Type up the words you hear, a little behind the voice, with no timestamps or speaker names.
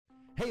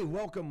Hey,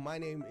 welcome. My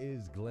name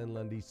is Glenn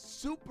Lundy.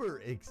 Super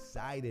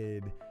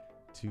excited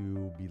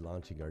to be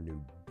launching our new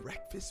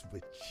Breakfast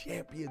with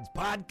Champions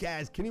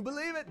podcast. Can you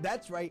believe it?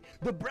 That's right.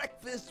 The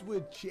Breakfast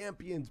with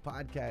Champions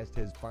podcast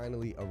has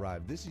finally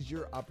arrived. This is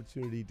your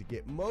opportunity to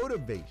get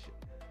motivation,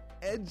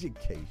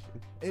 education,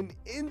 and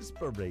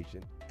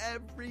inspiration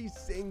every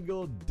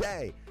single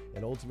day.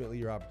 And ultimately,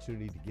 your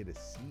opportunity to get a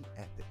seat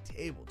at the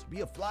table, to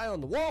be a fly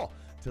on the wall,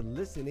 to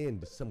listen in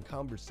to some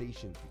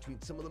conversations between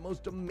some of the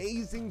most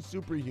amazing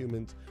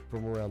superhumans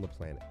from around the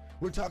planet.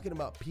 We're talking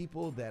about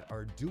people that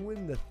are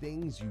doing the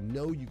things you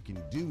know you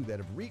can do, that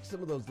have reached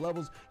some of those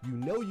levels you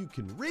know you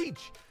can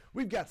reach.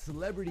 We've got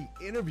celebrity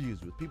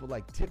interviews with people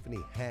like Tiffany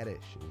Haddish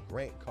and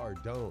Grant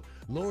Cardone,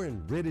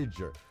 Lauren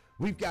Rittiger.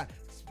 We've got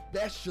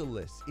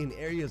specialists in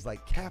areas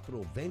like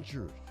capital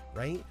ventures,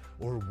 right?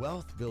 Or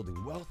wealth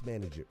building, wealth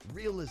management,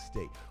 real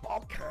estate,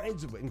 all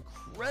kinds of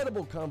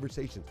incredible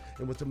conversations.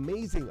 And what's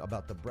amazing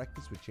about the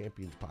Breakfast with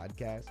Champions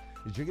podcast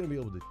is you're going to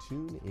be able to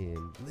tune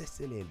in,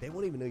 listen in. They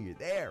won't even know you're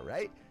there,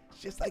 right? It's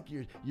just like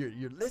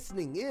you're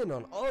listening in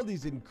on all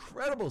these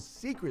incredible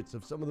secrets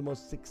of some of the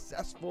most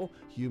successful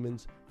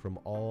humans from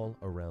all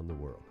around the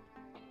world.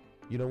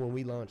 You know, when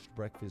we launched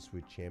Breakfast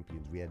with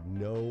Champions, we had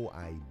no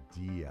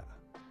idea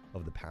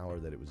of the power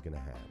that it was going to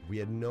have. We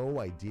had no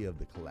idea of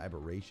the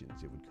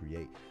collaborations it would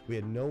create. We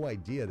had no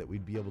idea that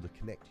we'd be able to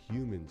connect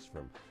humans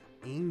from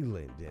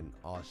England and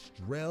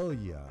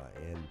Australia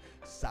and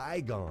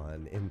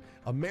Saigon and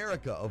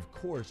America, of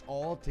course,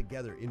 all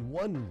together in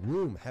one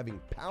room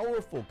having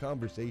powerful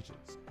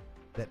conversations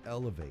that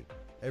elevate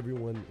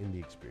everyone in the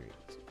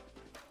experience.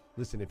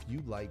 Listen, if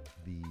you like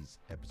these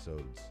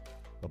episodes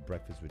of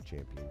Breakfast with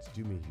Champions,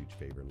 do me a huge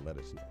favor and let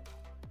us know.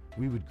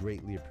 We would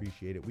greatly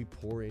appreciate it. We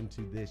pour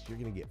into this. You're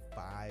going to get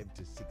 5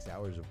 to 6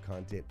 hours of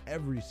content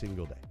every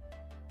single day,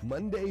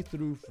 Monday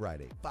through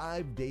Friday,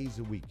 5 days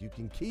a week. You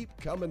can keep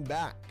coming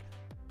back.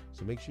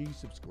 So make sure you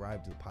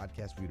subscribe to the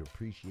podcast. We'd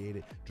appreciate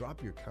it.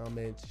 Drop your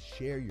comments,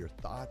 share your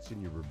thoughts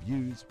and your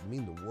reviews. It would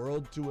mean the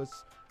world to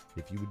us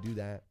if you would do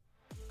that.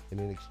 And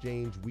in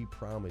exchange, we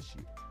promise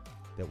you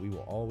that we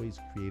will always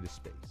create a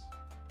space,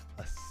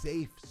 a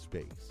safe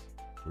space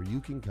where you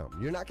can come.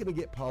 You're not going to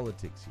get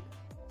politics here.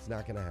 It's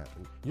not going to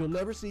happen. You'll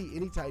never see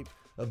any type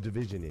of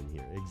division in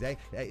here.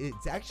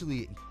 It's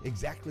actually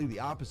exactly the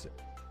opposite.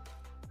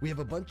 We have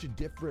a bunch of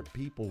different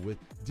people with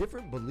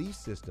different belief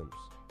systems,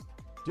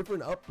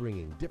 different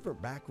upbringing, different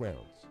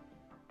backgrounds.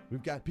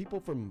 We've got people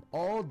from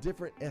all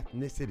different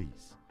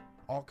ethnicities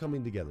all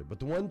coming together. But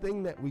the one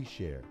thing that we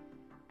share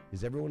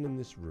is everyone in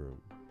this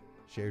room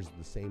shares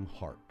the same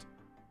heart.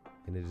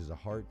 And it is a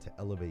heart to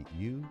elevate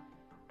you,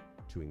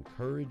 to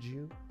encourage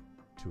you,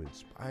 to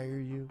inspire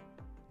you,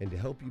 and to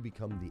help you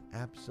become the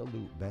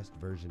absolute best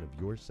version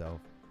of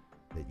yourself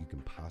that you can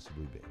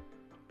possibly be.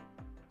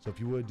 So if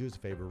you would, do us a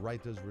favor,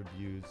 write those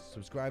reviews,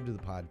 subscribe to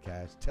the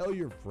podcast, tell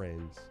your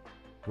friends.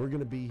 We're going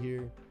to be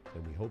here,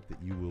 and we hope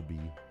that you will be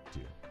too.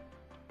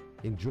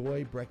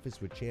 Enjoy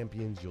Breakfast with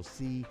Champions. You'll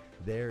see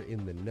there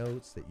in the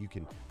notes that you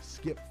can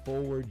skip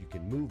forward, you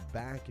can move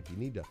back. If you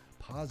need to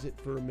pause it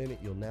for a minute,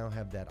 you'll now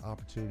have that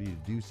opportunity to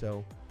do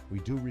so. We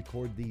do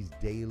record these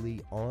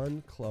daily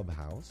on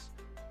Clubhouse.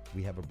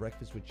 We have a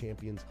Breakfast with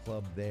Champions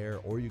club there,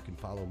 or you can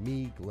follow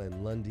me,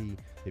 Glenn Lundy,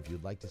 if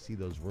you'd like to see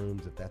those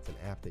rooms. If that's an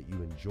app that you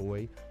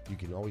enjoy, you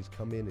can always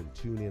come in and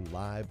tune in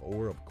live,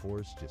 or of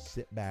course, just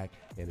sit back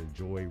and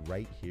enjoy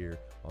right here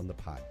on the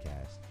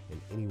podcast and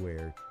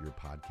anywhere your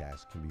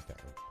podcast can be found.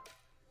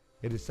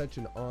 It is such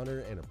an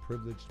honor and a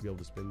privilege to be able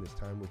to spend this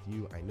time with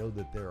you. I know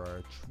that there are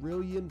a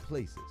trillion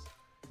places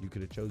you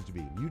could have chose to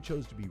be. You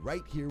chose to be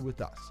right here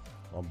with us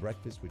on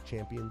Breakfast with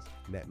Champions,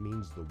 and that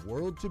means the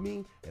world to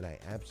me, and I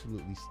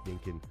absolutely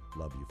stinking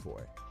love you for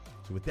it.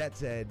 So with that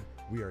said,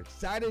 we are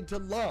excited to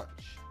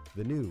launch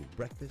the new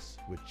Breakfast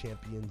with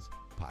Champions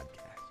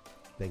podcast.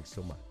 Thanks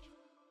so much.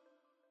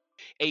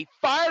 A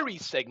fiery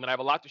segment. I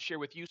have a lot to share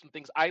with you. Some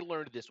things I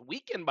learned this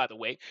weekend, by the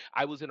way.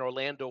 I was in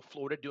Orlando,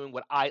 Florida, doing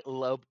what I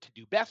love to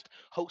do best,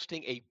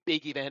 hosting a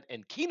big event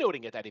and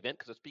keynoting at that event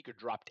because the speaker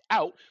dropped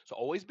out. So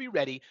always be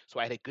ready. So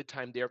I had a good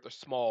time there at the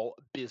Small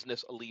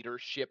Business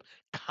Leadership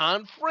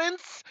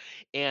Conference.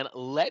 And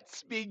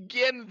let's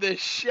begin the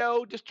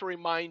show. Just to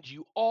remind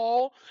you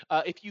all,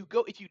 if you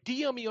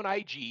DM me on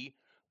IG,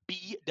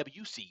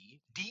 BWC,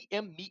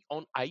 DM me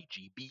on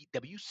IG,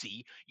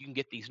 BWC. You can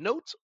get these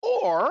notes,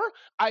 or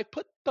I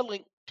put the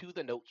link to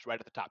the notes right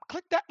at the top.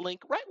 Click that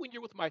link right when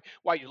you're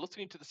while you're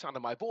listening to the sound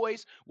of my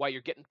voice, while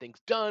you're getting things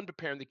done,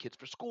 preparing the kids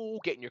for school,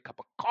 getting your cup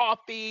of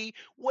coffee,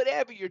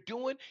 whatever you're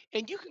doing,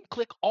 and you can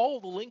click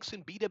all the links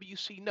in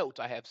BWC notes.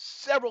 I have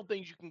several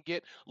things you can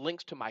get,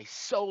 links to my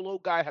solo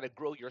guide, how to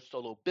grow your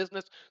solo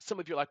business. Some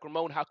of you are like,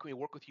 Ramon, how can we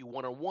work with you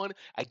one-on-one?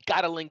 I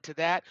got a link to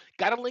that.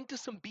 Got a link to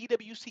some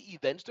BWC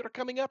events that are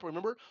coming up.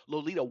 Remember,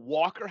 Lolita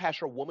Walker has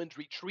her women's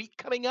retreat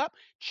coming up.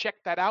 Check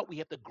that out. We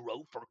have the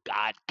Grow for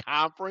God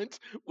conference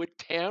with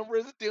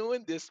cameras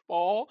doing this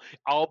fall.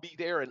 I'll be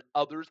there and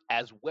others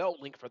as well.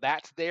 Link for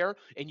that's there.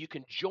 And you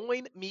can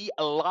join me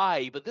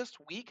live this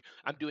week.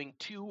 I'm doing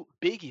two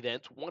big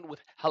events, one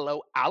with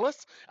Hello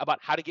Alice about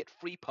how to get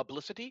free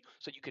publicity.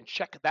 So you can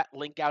check that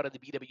link out in the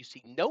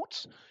BWC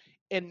notes.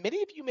 And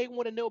many of you may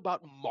want to know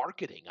about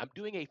marketing. I'm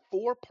doing a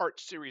four-part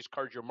series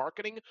called Your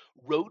Marketing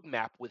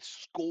Roadmap with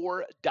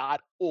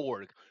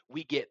score.org.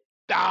 We get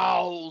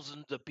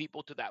thousands of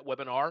people to that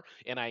webinar,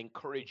 and I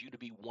encourage you to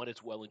be one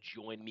as well and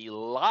join me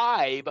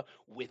live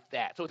with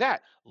that. So, with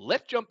that,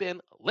 let's jump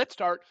in, let's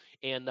start,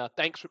 and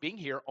thanks for being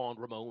here on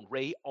Ramon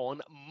Ray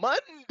on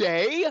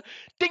Monday.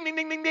 Ding, ding,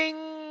 ding, ding,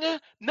 ding.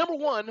 Number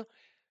one,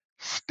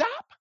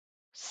 stop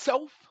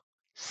self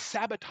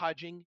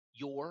sabotaging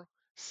your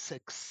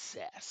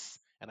success.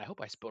 And I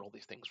hope I spelled all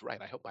these things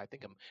right. I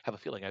think have a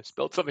feeling I've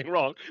spelled something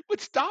wrong.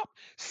 But stop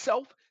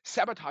self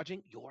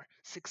sabotaging your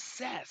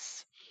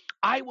success.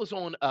 I was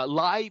on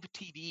live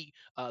TV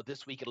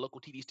this week at a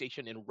local TV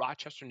station in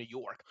Rochester, New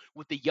York,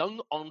 with the Young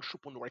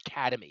Entrepreneur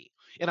Academy.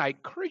 And I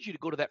encourage you to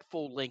go to that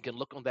full link and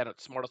look on that at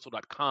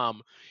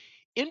smartustle.com.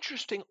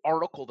 Interesting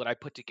article that I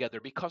put together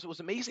because it was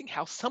amazing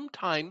how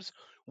sometimes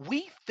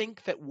we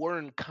think that we're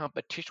in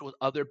competition with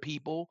other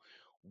people.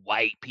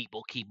 White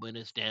people keeping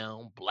us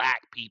down,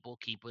 black people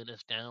keeping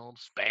us down,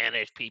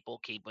 Spanish people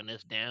keeping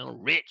us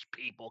down, rich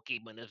people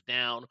keeping us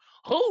down.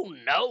 Who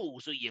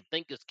knows who you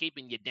think is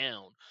keeping you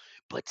down?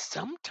 But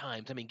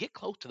sometimes, I mean, get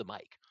close to the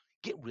mic.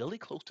 Get really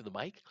close to the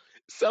mic.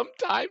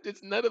 Sometimes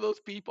it's none of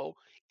those people.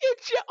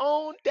 It's your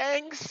own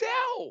dang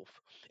self.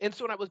 And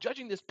so when I was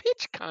judging this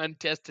pitch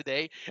contest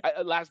today,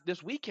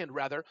 this weekend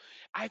rather,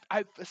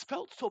 I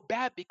felt so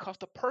bad because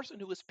the person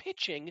who was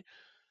pitching,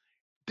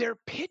 their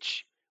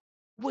pitch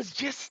was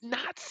just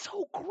not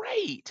so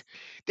great.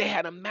 They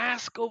had a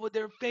mask over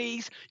their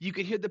face. You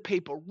could hear the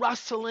paper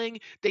rustling.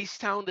 They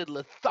sounded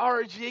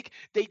lethargic.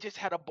 They just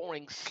had a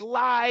boring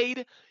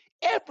slide.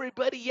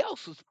 Everybody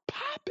else was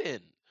popping.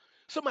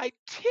 So my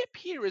tip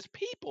here is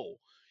people,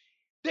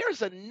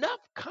 there's enough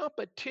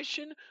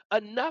competition,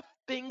 enough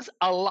things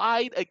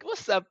allied.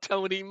 What's up,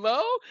 Tony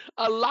Mo?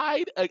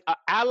 Allied,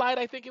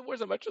 I think it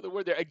was. I'm not sure the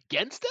word there.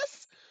 Against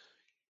us,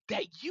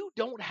 that you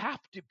don't have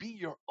to be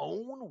your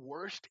own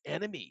worst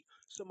enemy.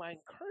 So my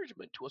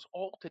encouragement to us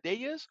all today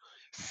is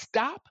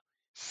stop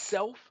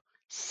self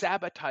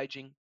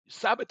sabotaging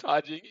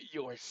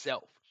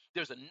yourself.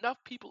 There's enough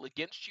people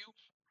against you,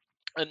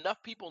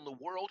 enough people in the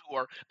world who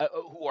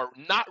are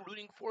not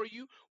rooting for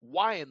you.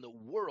 Why in the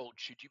world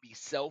should you be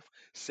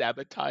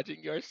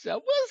self-sabotaging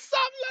yourself? What's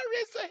up,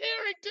 Larissa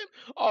Harrington?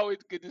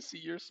 Always good to see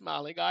your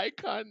smiling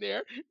icon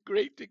there.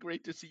 Great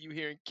to see you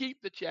here, and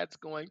keep the chats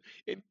going,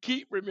 and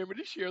keep remember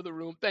to share the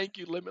room. Thank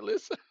you,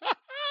 Limitless.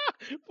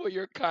 For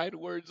your kind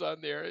words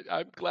on there.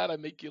 I'm glad I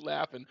make you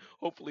laugh and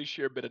hopefully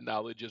share a bit of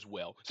knowledge as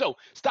well. So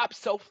stop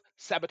self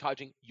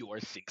sabotaging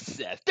your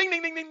success. Ding,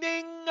 ding, ding, ding,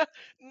 ding.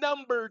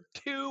 Number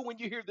two, when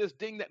you hear this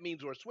ding, that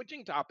means we're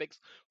switching topics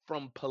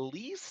from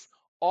police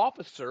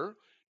officer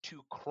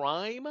to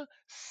crime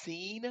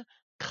scene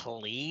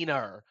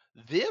cleaner.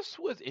 This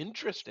was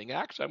interesting.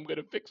 Actually, I'm going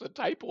to fix a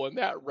typo on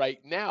that right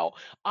now.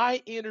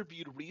 I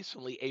interviewed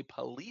recently a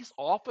police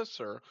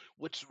officer,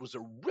 which was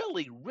a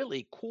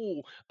really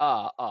cool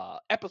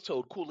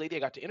episode, cool lady I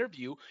got to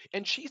interview,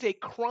 and she's a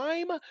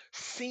crime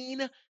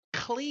scene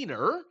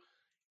cleaner,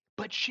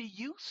 but she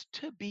used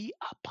to be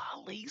a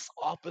police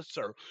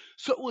officer.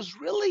 So it was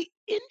really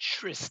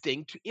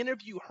interesting to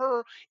interview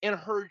her and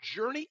her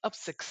journey of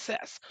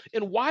success.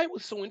 And why it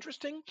was so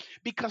interesting?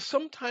 Because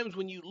sometimes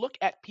when you look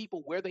at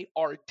people where they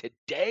are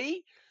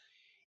today,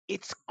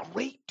 it's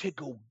great to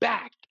go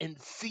back and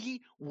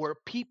see where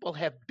people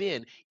have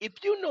been. If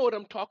you know what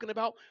I'm talking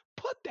about,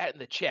 put that in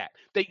the chat.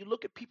 That you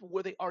look at people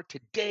where they are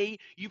today.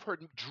 You've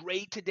heard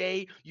Dre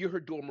today. You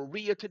heard Dora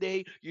Maria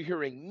today. You're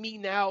hearing me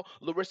now.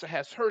 Larissa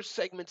has her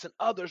segments and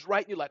others,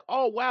 right? And you're like,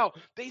 oh, wow,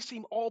 they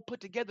seem all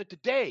put together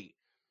today.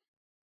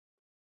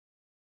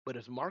 But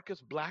as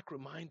Marcus Black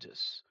reminds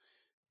us,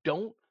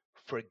 don't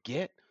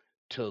forget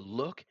to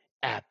look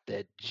at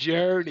the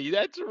journey.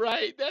 That's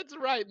right. That's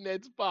right,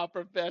 Ned's Spa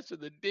Professor.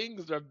 The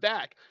dings are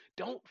back.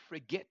 Don't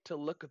forget to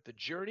look at the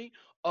journey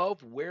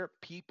of where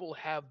people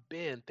have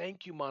been.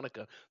 Thank you,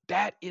 Monica.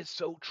 That is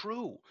so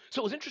true.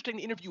 So it was interesting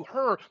to interview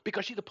her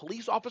because she's a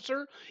police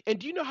officer. And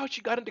do you know how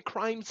she got into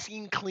crime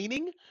scene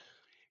cleaning?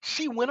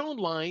 She went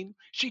online,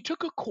 she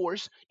took a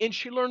course, and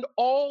she learned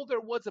all there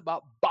was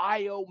about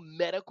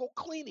biomedical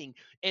cleaning.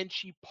 And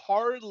she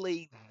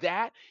parlayed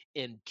that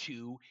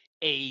into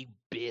a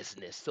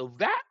business. So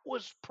that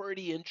was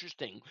pretty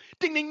interesting.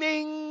 Ding, ding,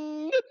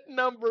 ding.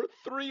 Number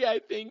three, I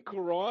think,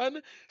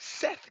 Ron.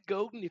 Seth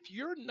Godin. If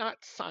you're not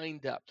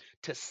signed up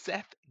to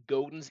Seth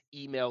Godin's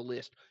email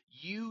list,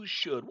 you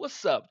should.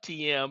 What's up,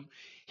 TM?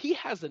 He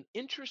has an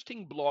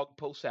interesting blog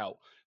post out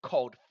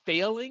called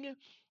Failing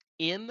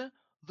in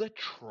the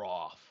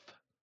Trough.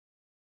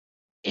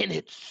 And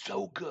it's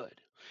so good.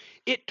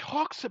 It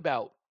talks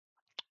about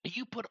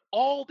you put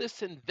all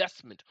this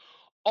investment,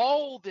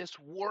 all this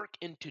work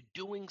into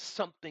doing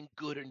something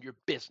good in your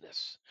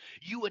business.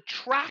 You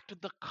attract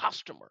the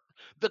customer.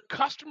 The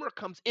customer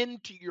comes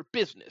into your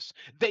business.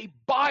 They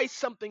buy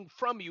something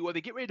from you, or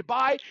they get ready to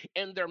buy,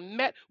 and they're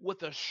met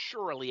with a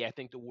surely, I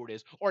think the word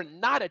is, or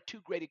not a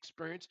too great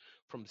experience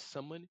from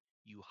someone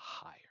you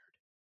hired.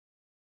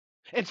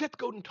 And Seth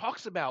Godin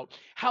talks about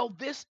how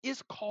this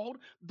is called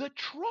the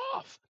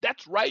trough.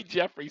 That's right,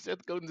 Jeffrey.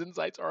 Seth Godin's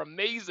insights are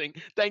amazing.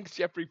 Thanks,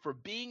 Jeffrey, for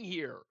being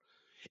here.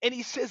 And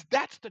he says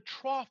that's the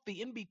trough,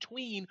 the in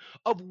between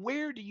of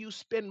where do you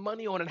spend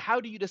money on and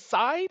how do you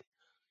decide?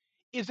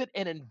 Is it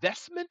an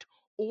investment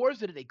or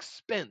is it an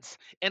expense?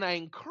 And I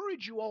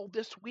encourage you all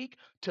this week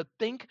to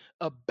think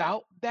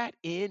about that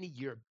in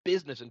your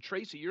business. And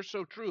Tracy, you're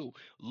so true.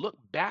 Look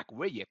back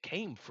where you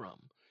came from.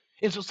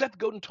 And so Seth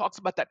Godin talks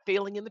about that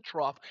failing in the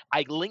trough.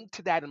 I linked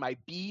to that in my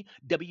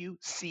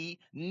BWC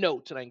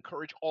notes, and I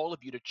encourage all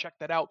of you to check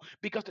that out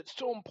because it's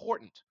so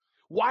important.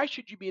 Why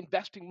should you be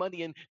investing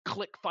money in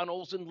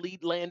ClickFunnels and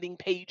lead landing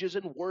pages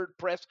and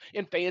WordPress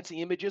and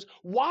fancy images?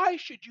 Why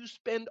should you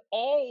spend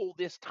all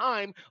this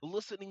time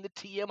listening to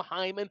TM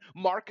Hyman,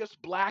 Marcus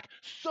Black,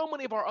 so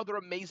many of our other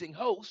amazing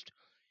hosts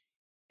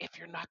if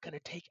you're not going to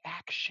take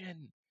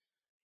action?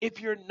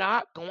 If you're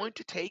not going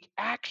to take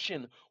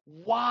action,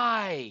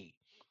 why?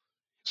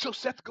 So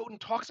Seth Godin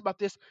talks about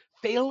this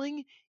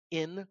failing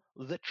in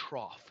the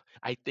trough.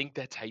 I think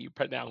that's how you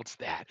pronounce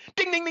that.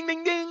 Ding, ding, ding,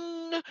 ding,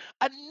 ding.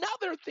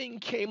 Another thing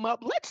came up.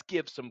 Let's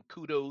give some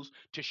kudos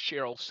to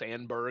Sheryl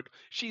Sandberg.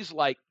 She's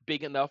like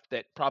big enough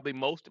that probably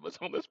most of us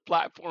on this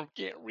platform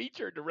can't reach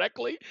her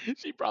directly.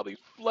 She probably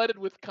flooded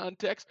with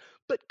context.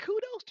 But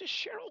kudos to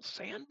Sheryl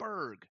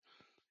Sandberg.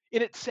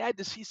 And it's sad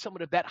to see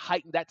someone of that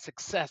height and that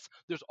success.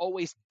 There's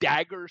always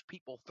daggers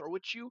people throw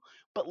at you.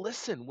 But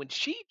listen, when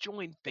she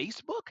joined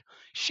Facebook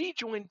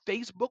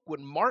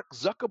when Mark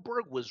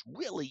Zuckerberg was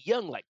really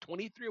young, like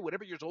 23 or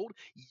whatever years old,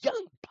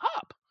 young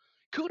pup.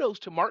 Kudos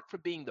to Mark for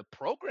being the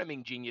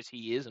programming genius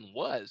he is and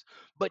was,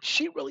 but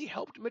she really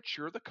helped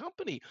mature the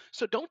company.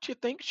 So don't you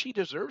think she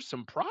deserves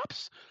some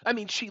props? I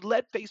mean, she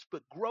led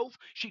Facebook growth,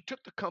 she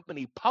took the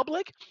company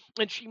public,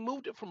 and she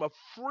moved it from a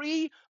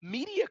free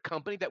media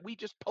company that we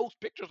just post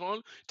pictures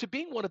on to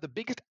being one of the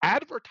biggest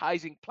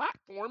advertising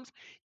platforms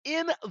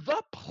in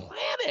the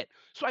planet.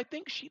 So I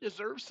think she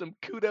deserves some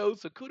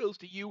kudos. So kudos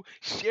to you,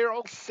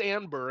 Sheryl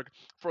Sandberg,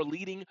 for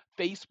leading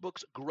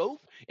Facebook's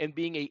growth and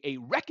being a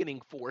reckoning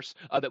force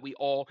that we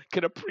all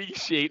can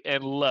appreciate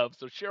and love.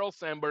 So Sheryl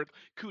Sandberg,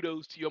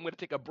 kudos to you. I'm going to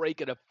take a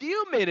break in a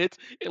few minutes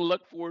and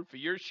look forward for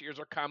your shares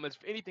or comments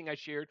for anything I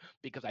shared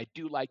because I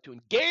do like to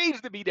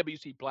engage the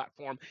BWC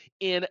platform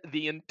in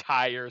the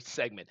entire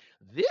segment.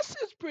 This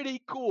is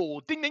pretty cool.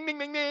 Ding, ding, ding,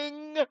 ding,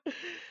 ding.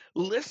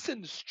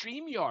 Listen,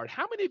 StreamYard.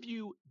 How many of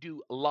you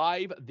do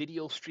live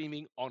video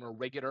streaming on a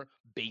regular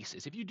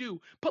basis? If you do,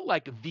 put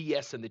like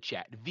VS in the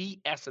chat.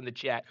 VS in the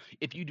chat.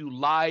 If you do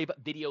live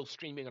video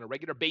streaming on a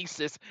regular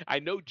basis, I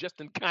know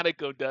Justin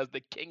Conoco does,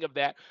 the king of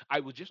that. I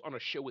was just on a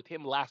show with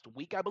him last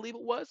week, I believe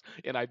it was,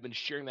 and I've been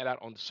sharing that out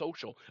on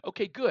social.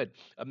 Okay, good.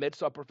 A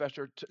MedSaw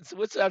professor.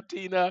 What's up,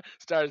 Tina?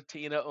 Stars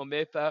Tina,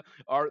 Omitha,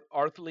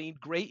 Arthleen,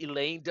 great.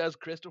 Elaine does,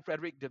 Crystal,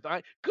 Frederick,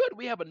 Divine. Good.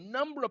 We have a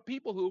number of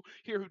people who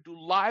here who do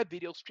live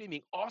video streaming.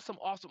 Awesome,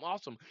 awesome,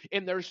 awesome.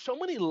 And there's so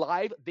many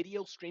live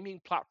video streaming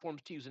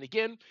platforms to use. And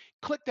again,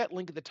 click that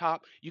link at the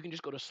top. You can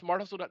just go to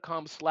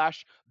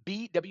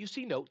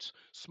smarthustle.com/BWC notes,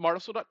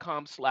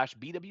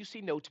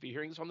 smarthustle.com/BWC notes if you're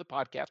hearing this on the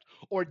podcast,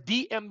 or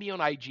DM me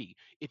on IG.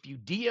 If you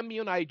DM me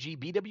on IG,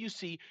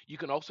 BWC, you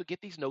can also get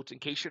these notes in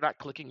case you're not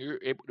clicking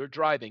or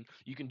driving.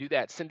 You can do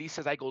that. Cindy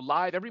says I go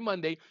live every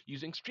Monday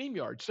using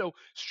StreamYard. So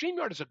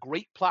StreamYard is a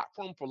great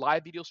platform for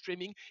live video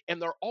streaming,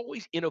 and they're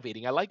always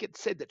innovating. I like it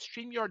said that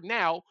StreamYard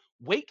now,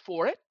 wait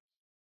for it,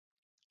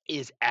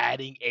 is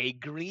adding a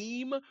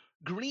green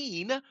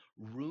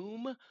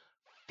room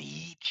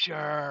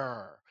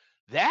feature.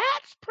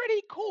 That's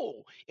pretty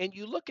cool. And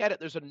you look at it,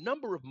 there's a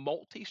number of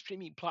multi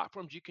streaming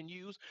platforms you can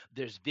use.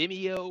 There's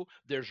Vimeo,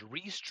 there's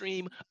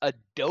Restream.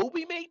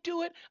 Adobe may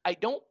do it. I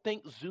don't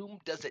think Zoom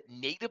does it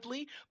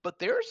natively, but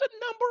there's a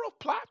number of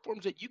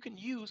platforms that you can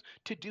use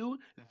to do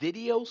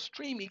video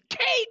streaming.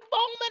 Kate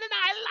Bowman and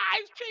I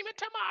live streaming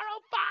tomorrow,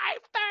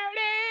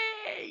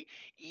 5:30.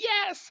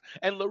 Yes.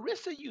 And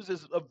Larissa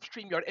uses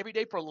StreamYard every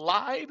day for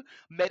live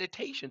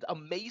meditations.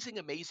 Amazing,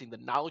 amazing the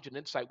knowledge and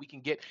insight we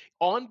can get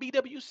on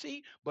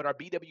BWC, but our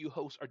BW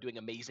hosts are doing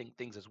amazing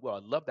things as well. I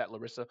love that,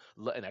 Larissa.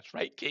 And that's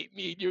right, Kate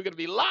Mead. You're going to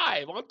be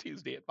live on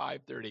Tuesday at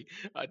 5:30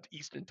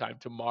 Eastern Time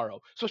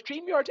tomorrow. So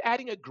StreamYard's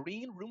adding a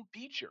green room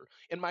feature.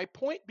 And my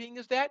point being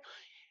is that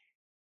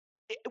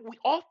we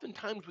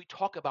oftentimes we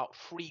talk about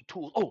free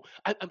tools. Oh,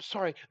 I'm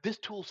sorry, this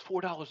tool's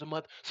 $4 a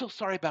month. So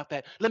sorry about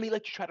that. Let me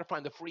let you try to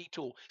find the free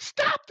tool.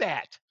 Stop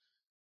that.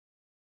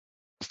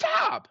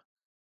 Stop.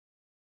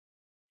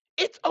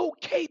 It's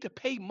okay to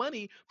pay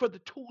money for the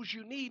tools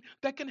you need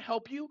that can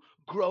help you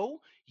grow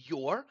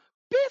your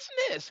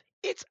business.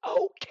 It's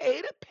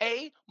okay to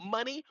pay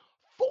money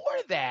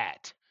for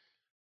that.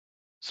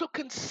 So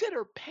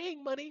consider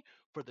paying money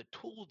for the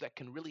tools that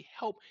can really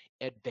help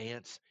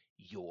advance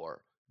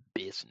your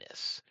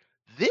business.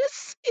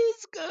 This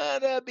is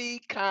gonna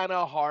be kind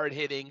of hard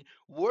hitting.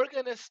 We're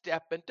gonna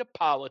step into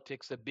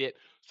politics a bit.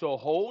 So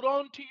hold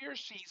on to your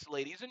seats,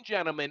 ladies and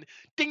gentlemen.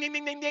 Ding, ding,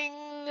 ding, ding, ding.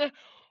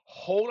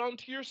 Hold on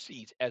to your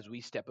seats as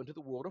we step into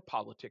the world of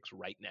politics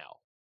right now.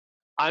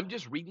 I'm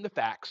just reading the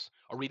facts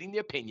or reading the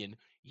opinion.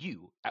 We're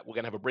going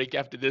to have a break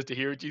after this to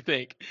hear what you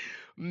think.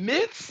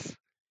 Myths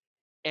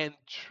and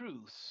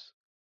truths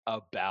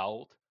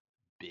about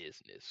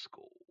business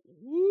school.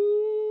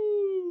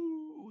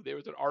 Woo! There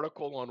was an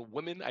article on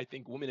women, I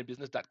think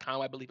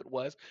womeninbusiness.com, I believe it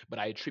was, but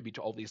I attribute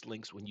to all these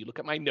links when you look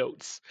at my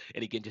notes.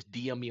 And again, just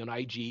DM me on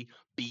IG,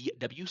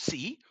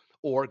 BWC,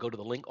 or go to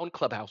the link on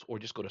Clubhouse, or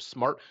just go to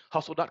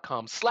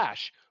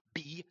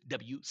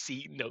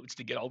smarthustle.com/BWC notes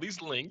to get all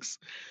these links.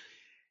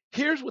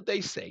 Here's what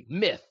they say.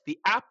 Myth, the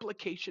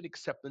application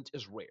acceptance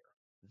is rare.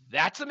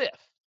 That's a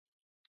myth.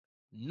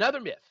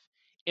 Another myth,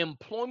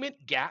 employment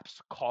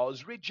gaps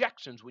cause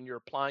rejections when you're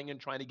applying and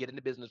trying to get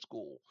into business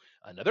school.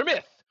 Another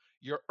myth,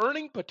 your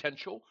earning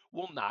potential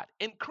will not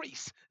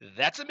increase.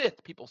 That's a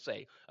myth, people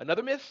say.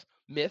 Another myth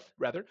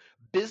rather,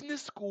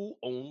 business school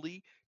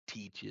only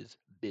teaches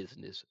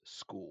business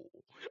school.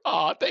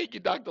 Oh, thank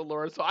you, Dr.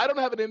 Laura. So I don't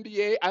have an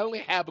MBA. I only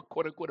have a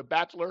quote unquote a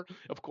bachelor.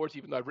 Of course,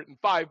 even though I've written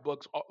 5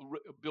 books,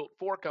 built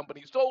 4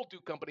 companies, sold 2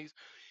 companies.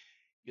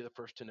 You're the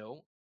first to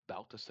know.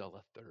 About to sell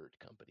a 3rd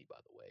company, by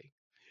the way.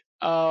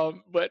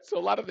 But so a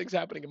lot of things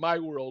happening in my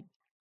world.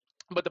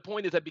 But the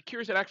point is, I'd be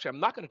curious. And actually, I'm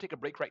not going to take a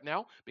break right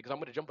now because I'm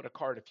going to jump in a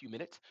car in a few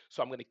minutes.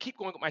 So I'm going to keep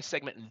going with my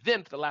segment. And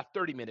then for the last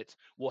 30 minutes,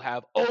 we'll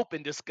have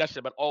open discussion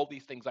about all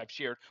these things I've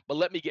shared. But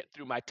let me get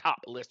through my top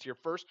list here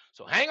first.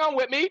 So hang on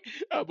with me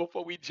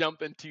before we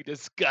jump into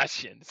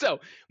discussion. So,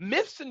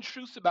 myths and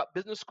truths about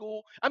business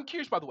school. I'm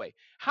curious, by the way,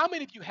 how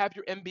many of you have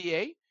your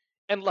MBA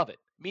and love it?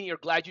 Meaning you're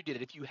glad you did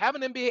it. If you have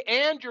an MBA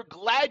and you're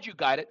glad you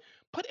got it,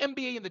 put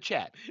MBA in the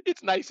chat.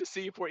 It's nice to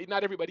see for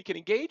not everybody can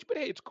engage, but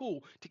hey, it's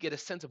cool to get a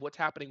sense of what's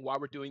happening while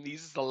we're doing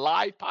these. This is a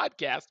live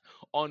podcast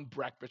on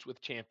Breakfast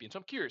with Champions. So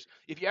I'm curious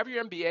if you have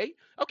your MBA.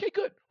 Okay,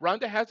 good.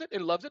 Rhonda has it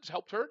and loves it. It's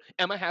helped her.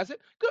 Emma has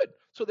it. Good.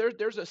 So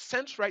there's a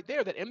sense right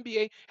there that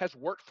MBA has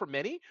worked for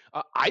many.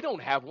 I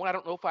don't have one. I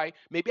don't know if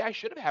maybe I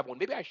should have one.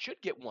 Maybe I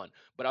should get one.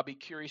 But I'll be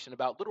curious in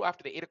about a little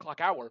after the 8 o'clock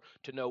hour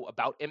to know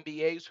about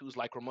MBAs. Who's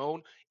like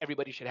Ramon?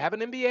 Everybody should have an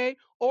MBA.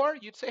 Or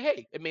you'd say,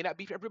 hey, it may not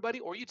be for everybody.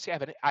 Or you'd say,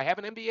 I have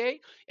an MBA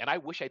and I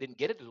wish I didn't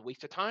get it. It's a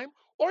waste of time.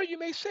 Or you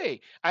may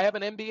say, I have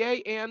an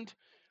MBA and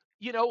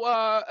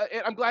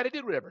I'm glad I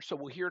did whatever. So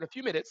we'll hear in a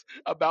few minutes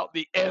about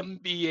the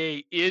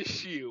MBA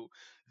issue.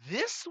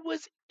 This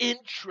was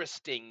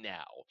interesting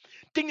now.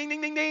 Ding, ding,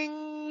 ding, ding,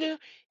 ding.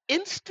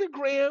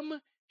 Instagram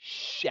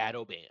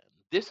shadow ban.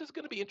 This is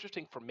going to be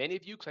interesting for many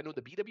of you because I know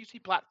the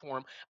BWC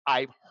platform.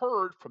 I've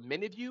heard from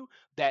many of you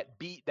that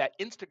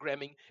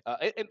Instagramming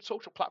and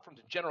social platforms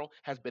in general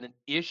has been an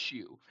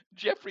issue.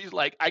 Jeffrey's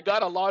like, I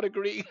got a law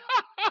degree.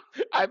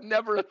 I've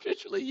never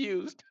officially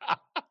used.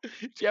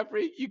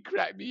 Jeffrey, you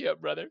crack me up,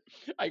 brother.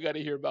 I got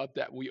to hear about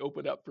that when we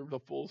open up for the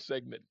full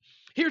segment.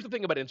 Here's the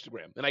thing about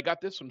Instagram, and I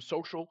got this from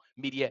Social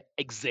Media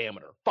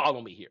Examiner.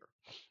 Follow me here.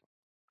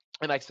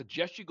 And I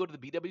suggest you go to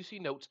the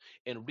BWC notes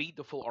and read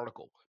the full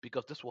article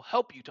because this will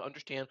help you to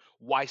understand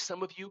why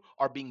some of you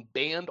are being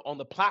banned on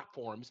the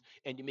platforms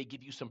and it may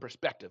give you some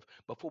perspective.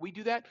 Before we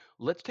do that,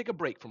 let's take a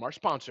break from our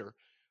sponsor,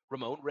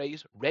 Ramon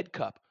Ray's Red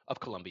Cup of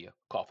Columbia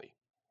Coffee.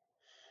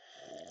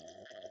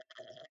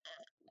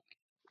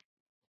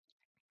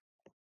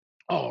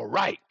 All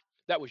right.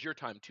 That was your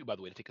time too, by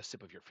the way, to take a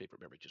sip of your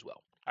favorite beverage as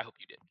well. I hope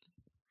you did.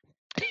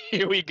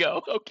 Here we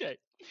go. Okay.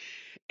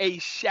 A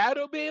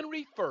shadow ban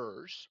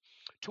refers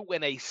to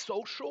when a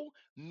social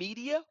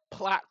media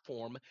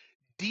platform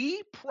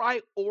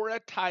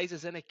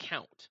deprioritizes an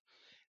account.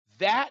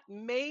 That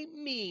may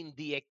mean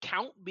the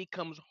account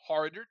becomes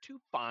harder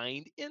to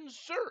find in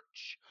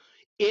search.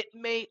 It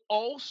may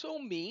also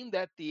mean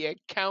that the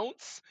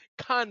account's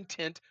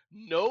content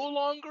no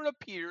longer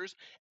appears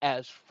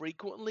as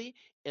frequently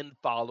in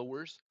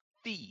followers'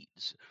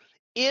 feeds.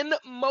 In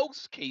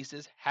most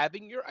cases,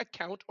 having your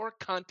account or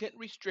content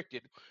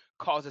restricted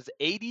causes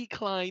a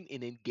decline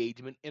in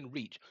engagement and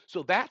reach.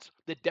 So that's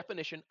the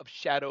definition of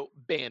shadow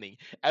banning,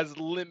 as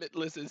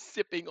Limitless as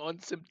sipping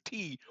on some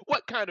tea.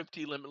 What kind of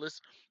tea,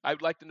 Limitless? I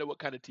would like to know what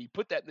kind of tea.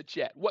 Put that in the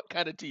chat. What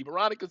kind of tea?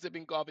 Veronica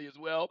sipping coffee as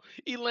well.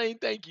 Elaine,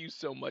 thank you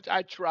so much.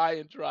 I try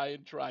and try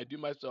and try. Do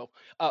myself.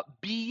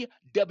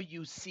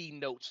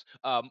 BWC notes,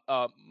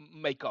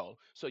 Mako.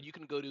 So you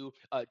can go to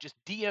just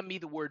DM me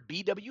the word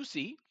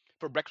BWC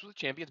for Breakfast with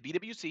Champions,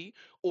 BWC,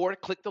 or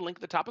click the link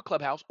at the top of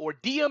Clubhouse, or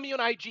DM me on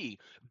IG,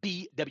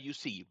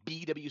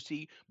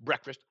 BWC,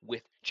 Breakfast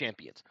with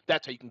Champions.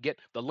 That's how you can get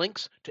the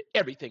links to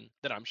everything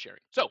that I'm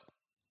sharing. So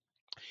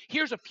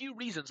here's a few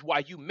reasons why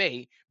you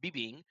may be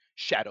being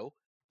shadow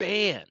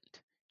banned.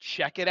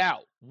 Check it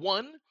out.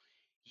 1,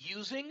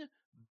 using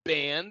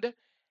banned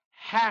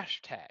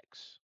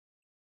hashtags.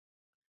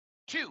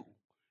 2,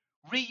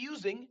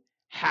 reusing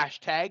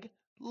hashtag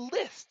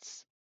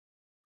lists.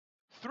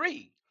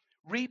 3,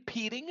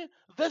 repeating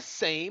the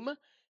same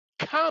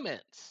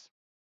comments.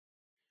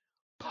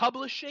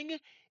 Publishing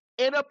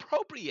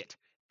inappropriate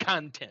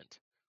content,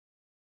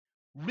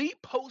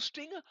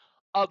 reposting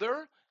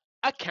other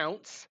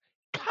accounts'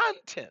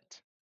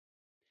 content,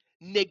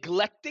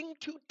 neglecting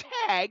to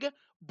tag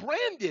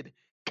branded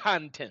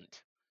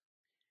content,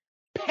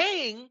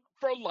 paying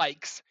for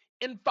likes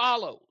and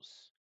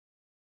follows,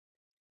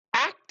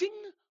 acting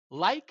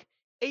like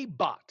a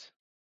bot,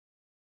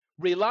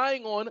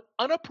 relying on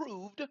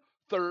unapproved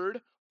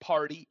third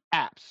party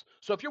apps.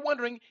 So if you're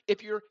wondering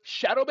if you're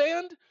shadow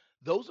banned,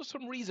 those are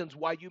some reasons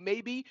why you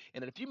may be.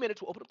 And in a few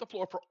minutes, we'll open up the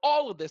floor for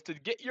all of this to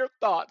get your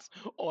thoughts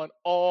on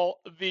all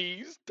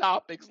these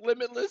topics.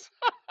 Limitless.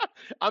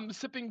 I'm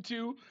sipping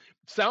to,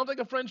 sounds like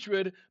a French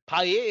word,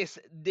 Pais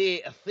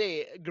de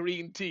Thé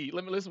green tea.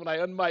 Let me listen when I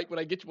unmic,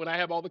 when I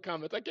have all the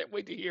comments. I can't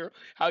wait to hear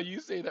how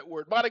you say that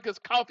word. Monica's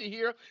coffee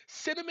here,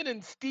 cinnamon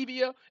and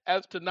stevia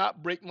as to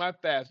not break my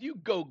fast. You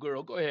go,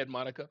 girl. Go ahead,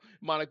 Monica.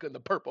 Monica in the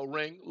purple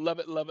ring. Love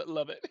it, love it,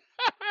 love it.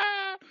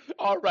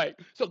 All right.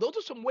 So those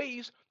are some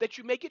ways that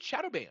you make it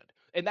shadow banned.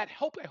 And I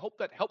hope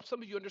that helps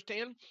some of you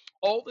understand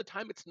all the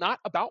time it's not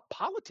about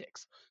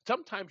politics.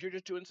 Sometimes you're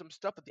just doing some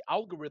stuff that the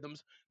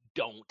algorithms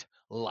don't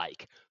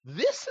like.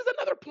 This is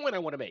another point I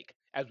want to make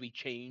as we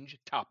change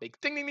topics.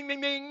 Ding, ding, ding,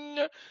 ding,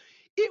 ding.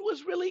 It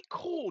was really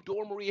cool.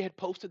 Dora Maria had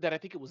posted that I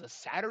think it was a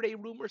Saturday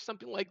room or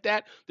something like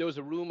that. There was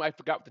a room, I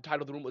forgot what the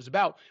title of the room was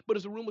about, but it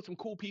was a room with some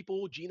cool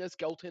people, Gina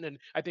Skelton, and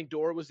I think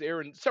Dora was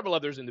there, and several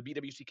others in the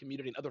BWC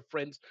community and other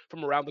friends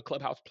from around the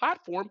Clubhouse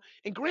platform.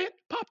 And Grant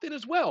popped in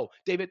as well.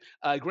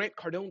 Grant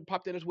Cardone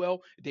popped in as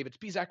well. David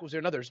Spizak was there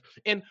and others.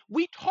 And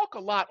we talk a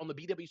lot on the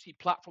BWC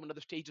platform and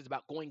other stages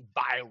about going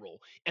viral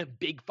and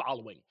big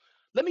following.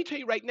 Let me tell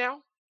you right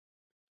now,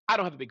 I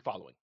don't have a big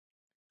following.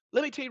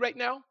 Let me tell you right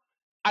now,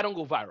 I don't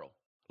go viral.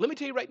 Let me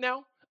tell you right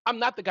now, I'm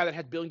not the guy that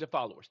has billions of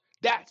followers.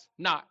 That's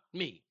not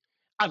me.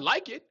 I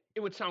like it. It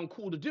would sound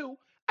cool to do.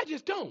 I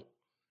just don't.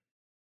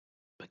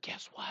 But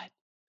guess what?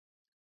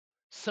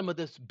 Some of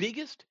the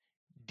biggest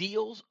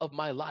deals of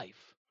my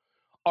life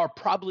are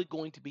probably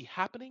going to be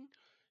happening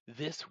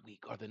this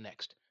week or the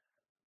next.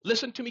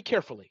 Listen to me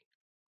carefully.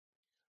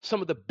 Some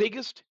of the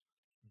biggest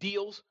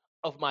deals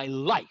of my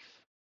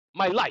life.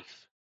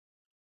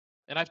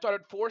 And I've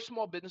started 4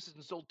 small businesses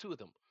and sold 2 of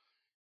them.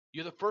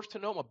 You're the first to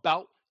know I'm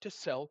about to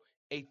sell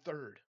a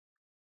third.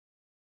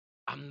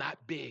 I'm not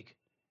big.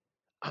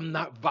 I'm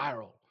not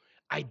viral.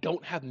 I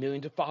don't have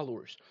millions of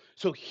followers.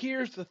 So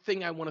here's the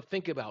thing I want to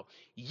think about.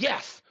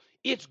 Yes,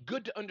 it's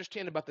good to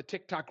understand about the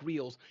TikTok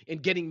reels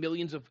and getting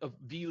millions of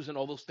views and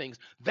all those things.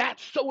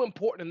 That's so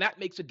important and that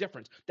makes a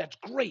difference. That's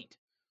great.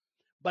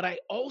 But I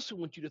also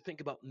want you to think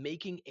about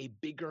making a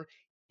bigger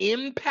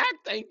impact.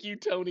 Thank you,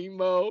 Tony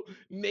Mo.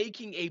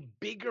 Making a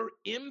bigger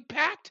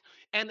impact.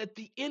 And at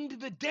the end of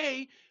the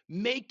day,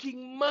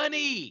 making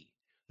money.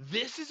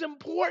 This is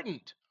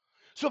important.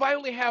 So if I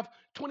only have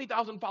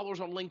 20,000 followers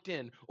on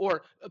LinkedIn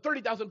or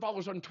 30,000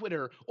 followers on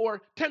Twitter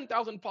or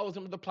 10,000 followers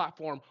on the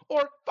platform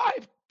or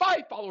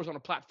five followers on a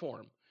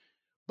platform,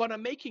 but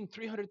I'm making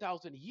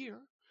 300,000 a year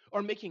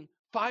or making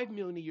 5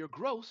 million a year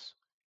gross,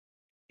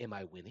 am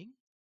I winning?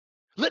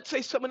 Let's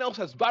say someone else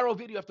has viral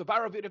video after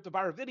viral video after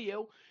viral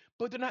video,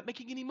 but they're not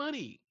making any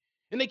money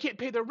and they can't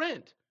pay their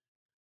rent.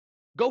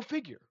 Go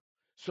figure.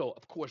 So,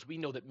 of course, we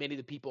know that many of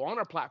the people on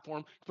our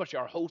platform, especially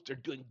our hosts, are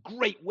doing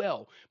great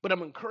well. But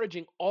I'm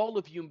encouraging all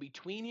of you in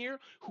between here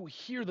who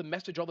hear the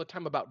message all the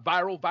time about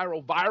viral,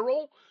 viral,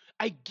 viral.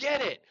 I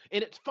get it.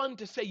 And it's fun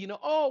to say,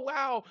 oh,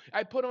 wow,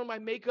 I put on my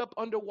makeup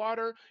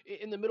underwater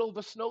in the middle of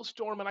a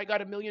snowstorm and I got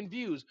 1 million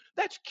views.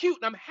 That's cute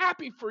and I'm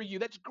happy for you.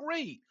 That's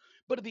great.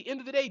 But at the end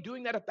of the day,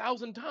 doing that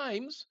 1,000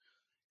 times,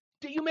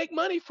 do you make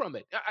money from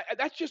it?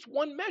 That's just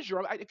one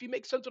measure. If you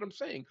make sense of what I'm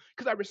saying,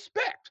 because I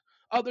respect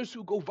others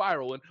who go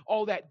viral and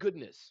all that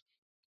goodness.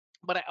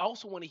 But I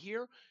also want to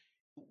hear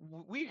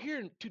we're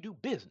here to do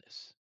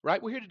business,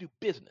 right? We're here to do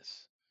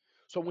business.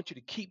 So I want you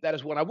to keep that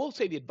as one. I will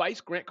say the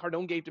advice Grant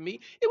Cardone gave to me,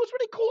 it was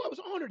really cool. I was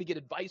honored to get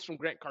advice from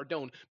Grant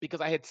Cardone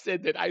because I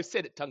said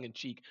it tongue in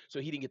cheek. So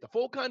he didn't get the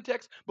full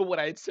context. But what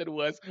I had said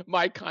was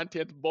my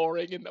content's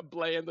boring and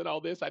bland and all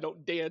this. I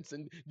don't dance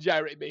and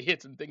gyrate my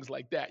hips and things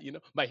like that,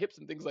 my hips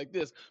and things like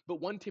this. But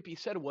one tip he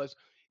said was,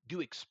 do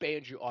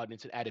expand your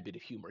audience and add a bit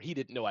of humor. He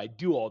didn't know I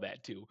do all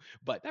that too,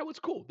 but that was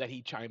cool that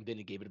he chimed in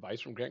and gave advice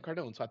from Grant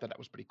Cardone. So I thought that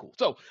was pretty cool.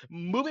 So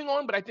moving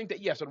on, but I think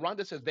that yes, when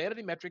Rhonda says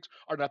vanity metrics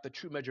are not the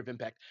true measure of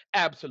impact,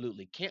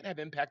 absolutely can't have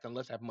impact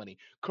unless I have money.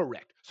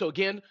 Correct. So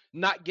again,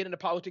 not getting into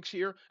politics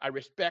here. I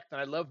respect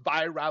and I love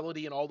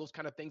virality and all those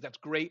kind of things. That's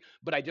great,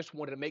 but I just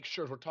wanted to make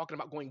sure as we're talking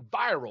about going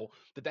viral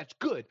that's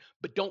good.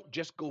 But don't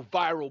just go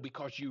viral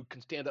because you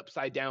can stand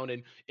upside down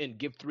and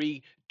give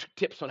 3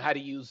 tips on how to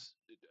use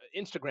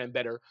Instagram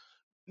better.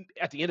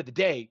 At the end of the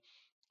day,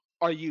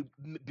 are you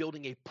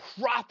building a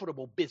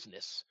profitable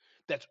business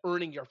that's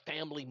earning your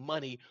family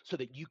money so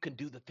that you can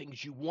do the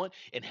things you want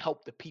and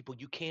help the people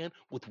you can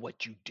with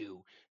what you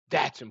do?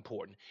 That's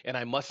important. And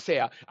I must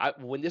say,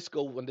 when this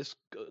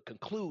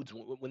concludes,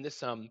 when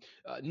this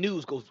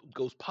news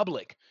goes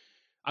public,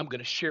 I'm going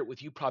to share it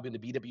with you probably in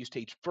the BW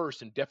stage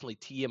first, and definitely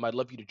TM. I'd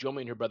love you to join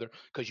me in here, brother,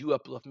 because you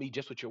uplift me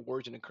just with your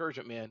words and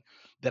encouragement, man.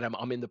 That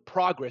I'm in the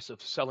progress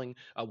of selling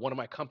one of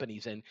my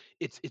companies, and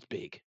it's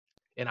big,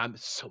 and I'm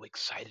so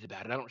excited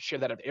about it. I don't share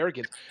that out of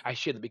arrogance. I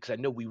share that because I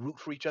know we root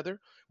for each other,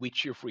 we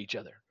cheer for each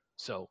other.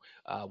 So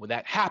when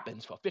that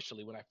happens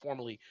officially, when I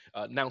formally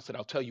announce it,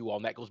 I'll tell you all.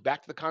 And that goes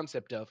back to the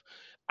concept of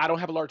I don't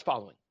have a large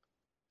following.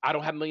 I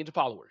don't have millions of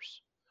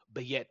followers,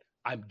 but yet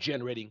I'm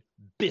generating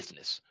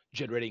business,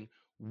 generating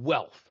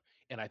wealth.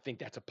 And I think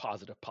that's a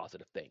positive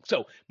thing.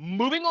 So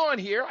moving on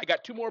here, I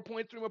got 3 more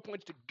points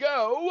to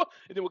go,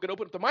 and then we're gonna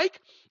open up the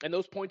mic. And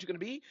those points are gonna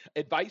be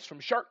advice from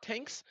Shark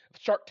Tank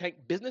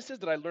businesses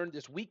that I learned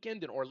this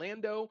weekend in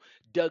Orlando.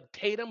 Doug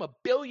Tatum, a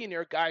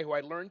billionaire guy who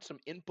I learned some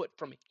input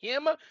from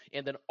him,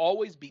 and then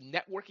always be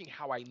networking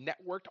how I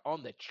networked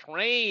on the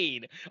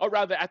train, or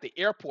rather at the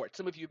airport.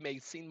 Some of you may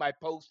have seen my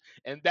post,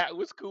 and that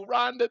was cool.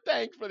 Rhonda,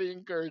 thanks for the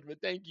encouragement.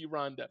 Thank you,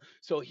 Rhonda.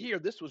 So here,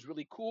 this was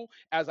really cool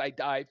as I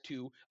dive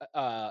to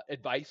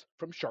advice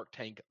from Shark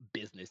Tank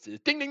businesses.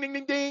 Ding, ding, ding,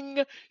 ding,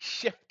 ding.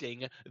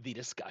 Shifting the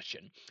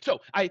discussion.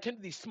 So I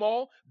attended the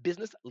Small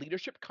Business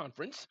Leadership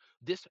Conference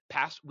this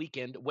past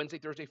weekend, Wednesday,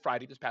 Thursday,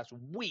 Friday, this past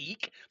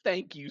week.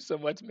 Thank you so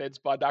much,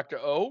 MedSpa Dr.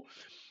 O.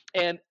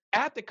 And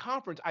at the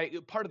conference,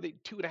 part of the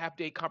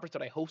 2.5-day conference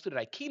that I hosted and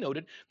I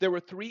keynoted, there were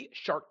 3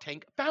 Shark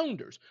Tank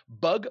founders.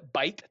 Bug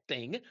Bite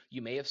Thing,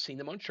 you may have seen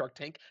them on Shark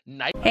Tank.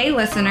 Hey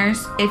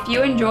listeners, if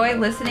you enjoy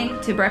listening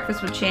to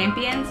Breakfast with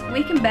Champions,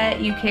 we can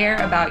bet you care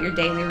about your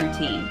daily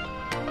routine.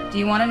 Do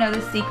you want to know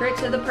the secret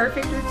to the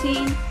perfect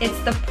routine? It's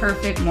the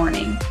perfect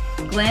morning.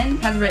 Glenn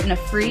has written a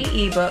free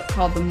ebook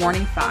called The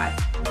Morning 5,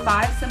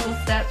 5 simple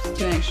steps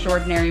to an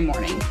extraordinary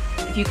morning.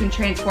 If you can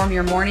transform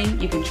your morning,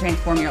 you can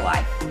transform your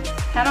life.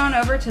 Head on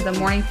over to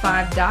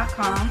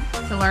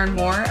themorning5.com to learn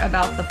more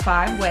about the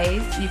 5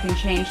 ways you can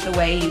change the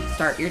way you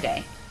start your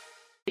day.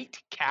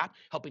 Cap,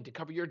 helping to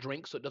cover your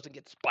drink so it doesn't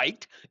get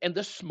spiked, and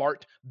the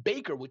Smart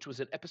Baker, which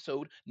was in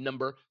episode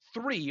number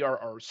 3,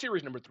 or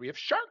series number 3 of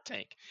Shark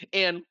Tank.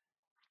 And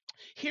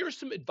here's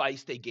some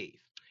advice they gave.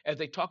 As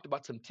they talked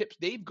about some tips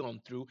they've gone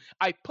through,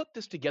 I put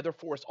this together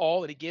for us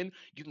all. And again,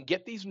 you can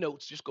get these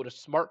notes. Just go to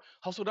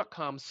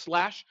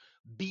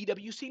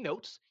smarthustle.com/BWC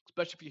notes,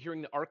 especially if you're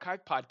hearing the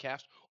archive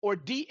podcast, or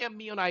DM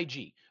me on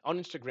IG, on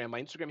Instagram.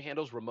 My Instagram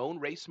handle is Ramon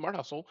Ray Smart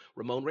Hustle,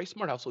 Ramon Ray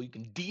Smart Hustle. You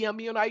can DM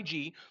me on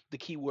IG, the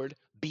keyword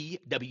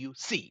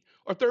BWC.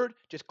 Or third,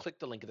 just click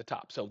the link at the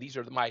top. So these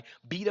are my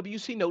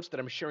BWC notes that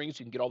I'm sharing so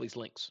you can get all these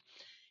links.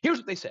 Here's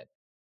what they said.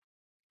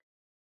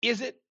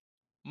 Is it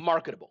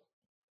marketable?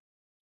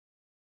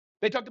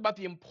 They talked about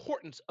the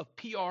importance of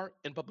PR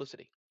and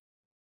publicity.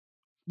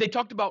 They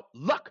talked about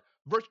luck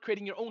versus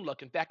creating your own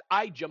luck. In fact,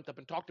 I jumped up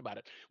and talked about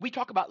it. We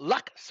talk about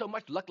luck so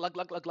much, luck.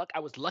 I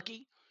was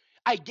lucky.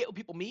 I get what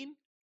people mean,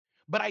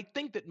 but I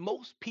think that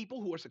most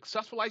people who are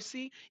successful, I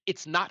see,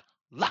 it's not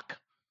luck.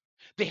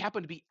 They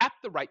happen to be at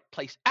the right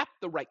place at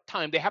the right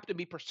time. They happen to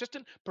be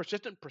persistent,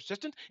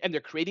 and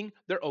they're creating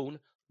their own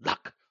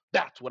luck.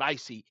 That's what I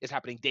see is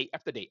happening day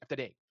after day after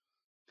day.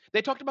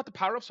 They talked about the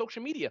power of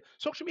social media.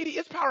 Social media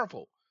is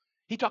powerful.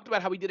 He talked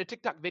about how he did a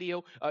TikTok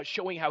video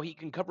showing how he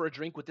can cover a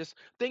drink with this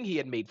thing he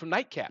had made from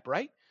Nightcap,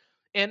 right?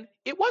 And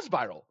it was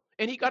viral,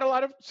 and he got a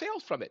lot of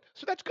sales from it.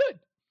 So that's good.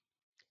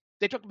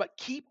 They talked about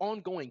keep on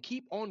going.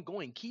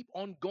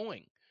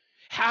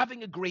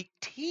 Having a great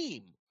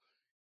team.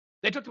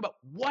 They talked about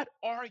what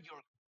are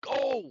your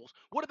goals?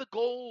 What are the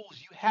goals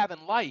you have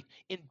in life,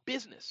 in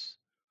business?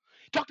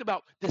 Talked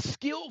about the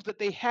skills that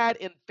they had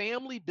in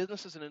family,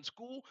 businesses, and in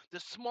school, the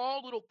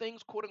small little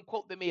things, quote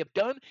unquote, they may have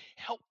done,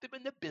 helped them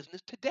in the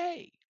business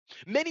today.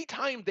 Many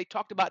times they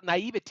talked about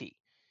naivety.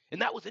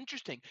 And that was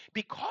interesting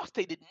because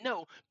they didn't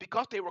know,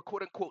 because they were,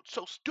 quote unquote,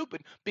 so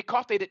stupid,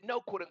 because they didn't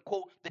know, quote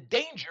unquote, the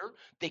danger,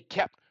 they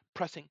kept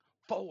pressing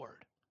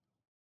forward.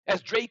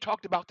 As Dre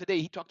talked about today,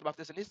 he talked about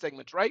this in his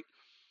segments, right?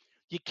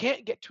 You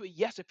can't get to a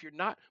yes if you're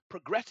not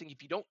progressing,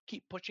 if you don't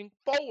keep pushing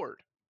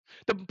forward.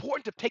 The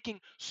importance of taking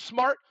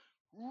smart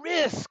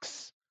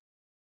risks.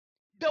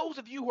 Those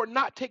of you who are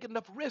not taking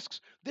enough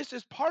risks, this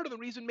is part of the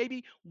reason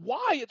maybe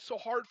why it's so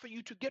hard for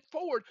you to get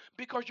forward,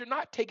 because you're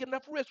not taking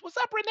enough risks. What's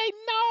up, Renee?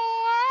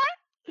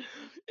 No.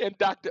 And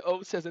Dr.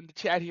 O says in the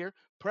chat here,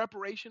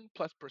 preparation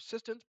plus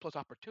persistence plus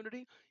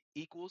opportunity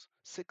equals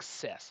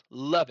success.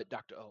 Love it,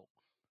 Dr. O.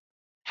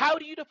 How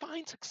do you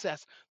define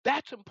success?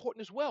 That's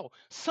important as well.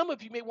 Some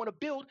of you may want to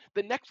build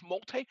the next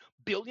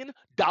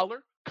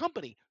multi-billion-dollar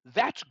company.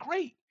 That's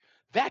great.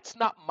 That's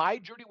not my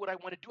journey, what I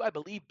want to do. I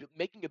believe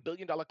making a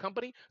billion-dollar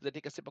company, as I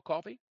take a sip of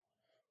coffee,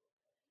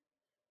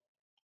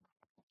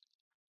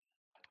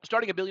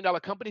 starting a billion-dollar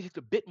company takes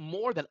a bit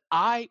more than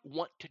I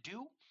want to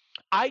do.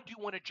 I do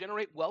want to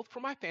generate wealth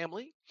for my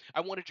family.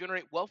 I want to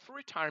generate wealth for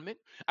retirement.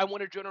 I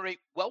want to generate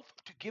wealth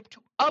to give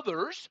to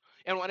others,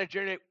 and I want to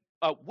generate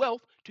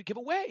wealth to give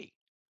away.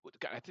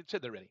 I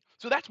said that already.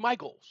 So that's my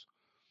goals.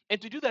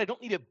 And to do that, I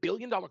don't need a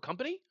billion-dollar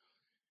company.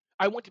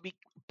 I want to be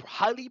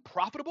highly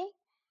profitable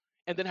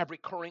and then have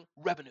recurring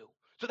revenue.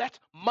 So that's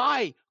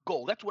my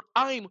goal. That's what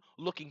I'm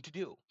looking to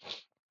do.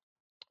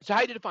 So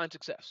how do you define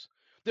success?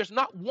 There's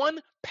not one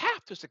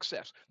path to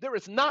success. There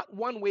is not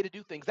one way to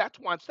do things. That's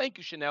why, thank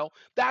you, Chanel.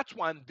 That's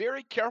why I'm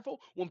very careful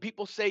when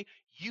people say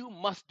you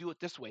must do it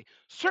this way.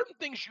 Certain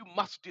things you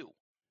must do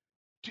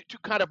to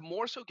kind of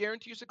more so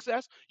guarantee your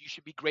success. You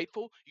should be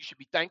grateful. You should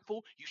be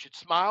thankful. You should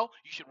smile.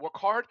 You should work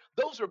hard.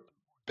 Those are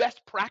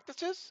best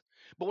practices.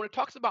 But when it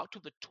talks about to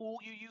the tool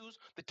you use,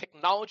 the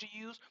technology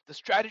you use, the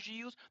strategy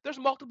you use, there's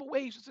multiple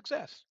ways to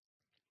success.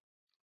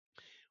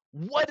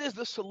 What is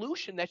the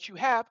solution that you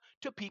have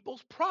to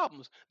people's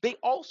problems? They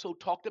also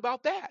talked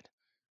about that.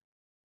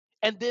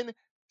 And then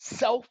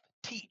self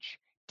teach.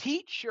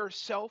 Teach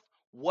yourself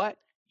what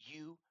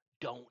you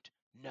don't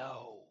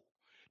know.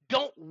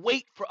 Don't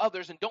wait for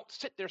others and don't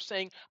sit there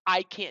saying,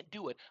 I can't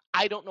do it.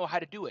 I don't know how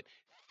to do it.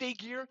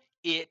 Figure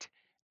it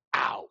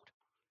out.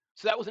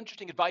 So that was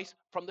interesting advice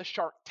from the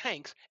Shark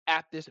Tanks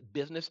at this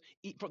business.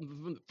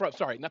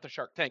 Sorry, not the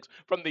Shark Tanks,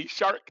 from the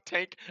Shark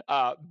Tank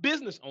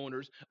business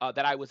owners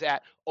that I was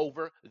at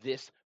over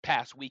this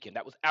past weekend.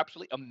 That was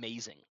absolutely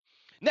amazing.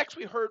 Next,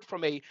 we heard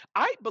from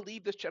I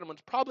believe this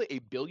gentleman's probably a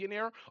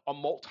billionaire, a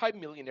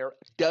multimillionaire,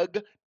 Doug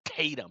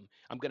Tatum.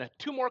 I'm going to have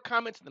two more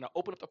comments and then I'll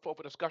open up the floor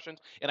for discussions.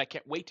 And I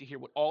can't wait to hear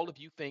what all of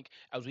you think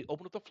as we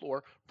open up the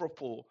floor for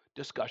full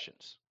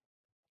discussions.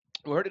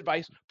 We heard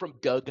advice from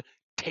Doug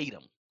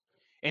Tatum.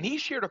 And he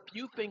shared a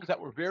few things that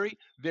were very,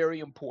 very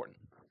important.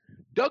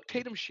 Doug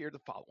Tatum shared the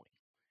following.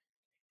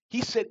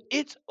 He said,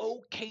 it's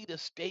okay to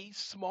stay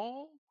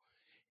small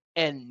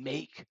and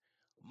make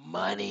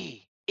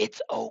money.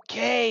 It's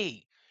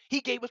okay.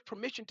 He gave us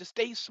permission to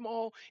stay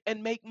small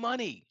and make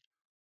money.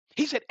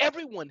 He said,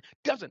 everyone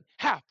doesn't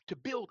have to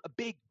build a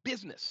big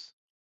business.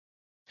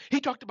 He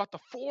talked about the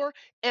 4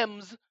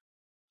 M's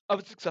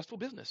of successful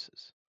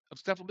businesses, of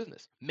successful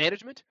business: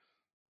 management,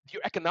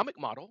 your economic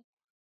model,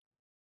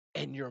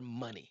 and your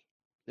money.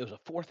 There was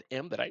a 4th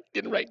M that I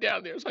didn't write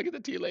down there, so I'll get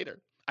that to you later.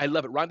 I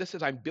love it. Rhonda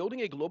says, I'm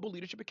building a global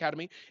leadership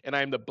academy, and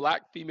I am the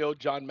black female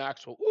John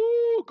Maxwell.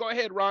 Ooh, go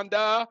ahead,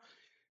 Rhonda.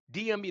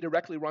 DM me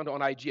directly, Rhonda,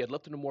 on IG. I'd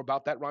love to know more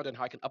about that, Rhonda, and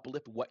how I can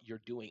uplift what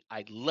you're doing.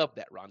 I love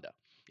that, Rhonda.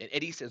 And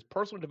Eddie says,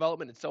 personal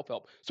development and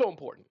self-help, so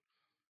important.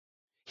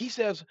 He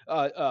says,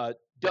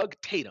 Doug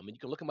Tatum, and you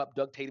can look him up.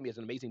 Doug Tatum, he has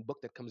an amazing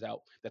book that's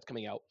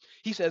coming out.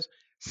 He says,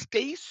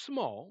 stay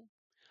small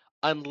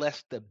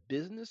unless the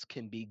business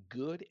can be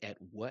good at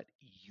what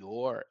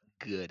you're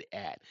good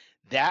at.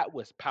 That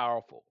was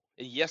powerful.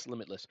 And yes,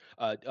 Limitless.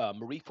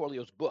 Marie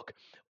Forleo's book,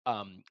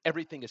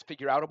 Everything is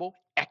Figure Outable,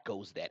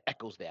 echoes that.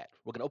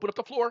 We're going to open up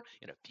the floor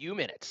in a few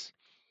minutes.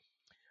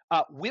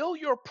 Will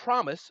your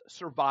promise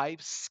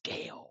survive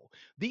scale?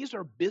 These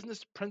are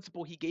business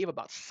principles he gave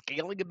about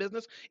scaling a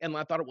business, and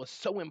I thought it was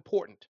so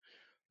important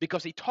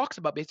because he talks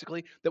about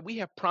basically that we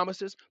have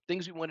promises,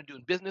 things we want to do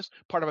in business,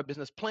 part of a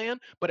business plan.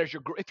 But if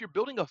you're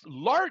building a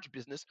large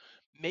business,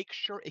 make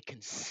sure it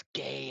can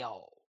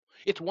scale.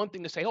 It's one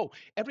thing to say, oh,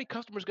 every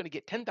customer is going to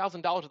get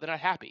 $10,000 if they're not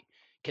happy.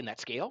 Can that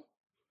scale?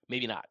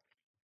 Maybe not.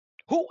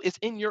 Who is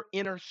in your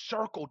inner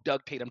circle?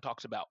 Doug Tatum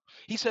talks about.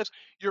 He says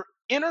your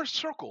inner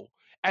circle,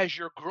 as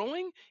you're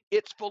growing,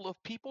 it's full of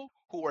people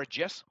who are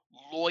just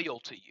loyal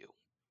to you.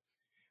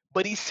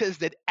 But he says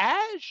that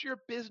as your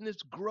business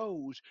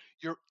grows,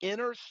 your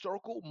inner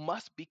circle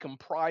must be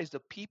comprised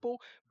of people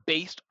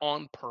based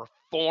on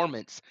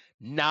performance,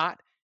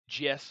 not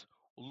just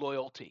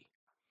loyalty.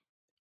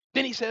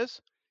 Then he says,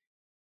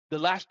 the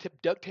last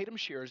tip Doug Tatum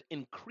shares: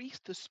 increase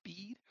the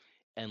speed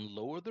and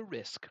lower the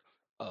risk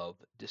of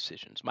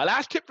decisions. My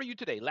last tip for you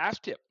today, and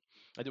then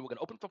we're going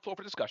to open up the floor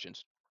for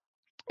discussions,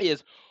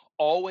 is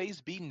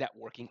always be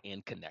networking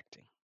and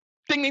connecting.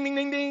 Ding, ding, ding,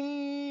 ding,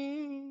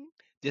 ding.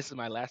 This is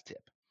my last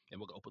tip, and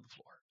we're going to open the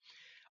floor.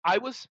 I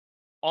was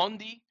on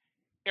the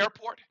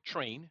airport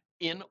train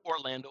in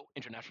Orlando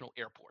International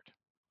Airport.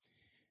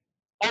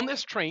 On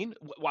this train,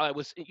 while I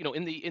was,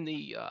 in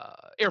the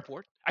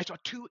airport, I saw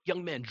 2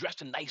 young men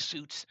dressed in nice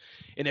suits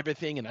and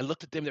everything, and I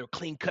looked at them. They were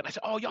clean cut. And I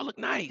said, "Oh, y'all look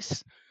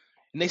nice."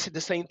 And they said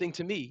the same thing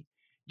to me.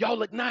 "Y'all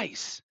look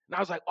nice." And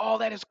I was like, "Oh,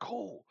 that is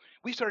cool."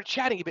 We started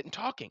chatting a bit and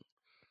talking.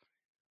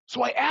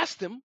 So I asked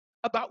them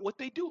about what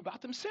they do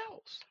about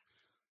themselves,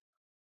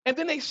 and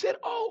then they said,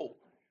 "Oh,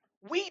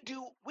 we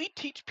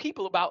teach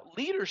people about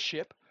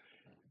leadership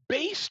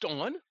based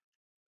on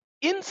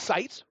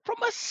insights from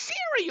a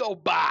cereal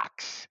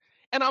box."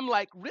 And I'm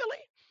like, really?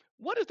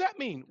 What does that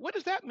mean? What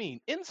does that mean?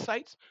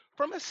 Insights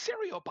from a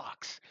cereal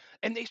box.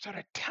 And they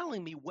started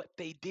telling me what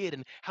they did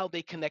and how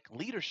they connect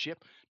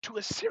leadership to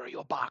a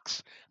cereal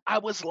box. I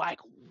was like,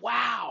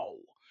 wow.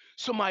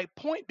 So my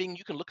point being,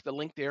 you can look at the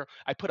link there.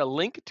 I put a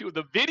link to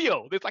the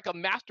video. There's like a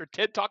master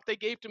TED talk they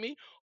gave to me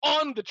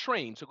on the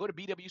train. So go to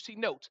BWC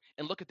Notes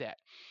and look at that.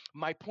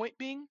 My point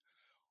being,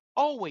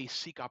 always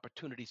seek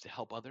opportunities to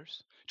help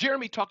others.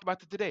 Jeremy talked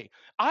about that today.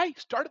 I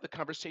started the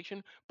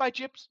conversation by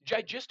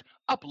just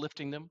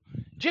uplifting them,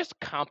 just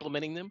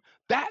complimenting them.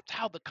 That's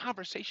how the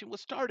conversation was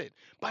started,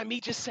 by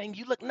me just saying,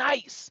 "You look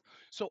nice."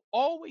 So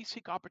always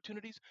seek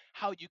opportunities,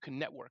 how you can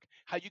network,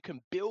 how you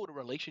can build a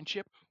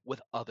relationship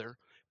with other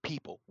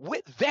people.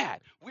 With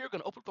that, we're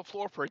going to open up the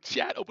floor for a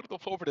chat, open up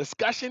the floor for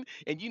discussion.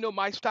 And you know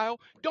my style.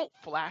 Don't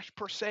flash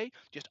per se,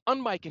 just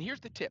unmic. And here's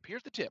the tip.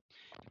 Here's the tip.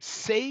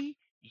 Say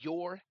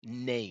your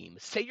name.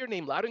 Say your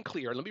name loud and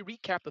clear. Let me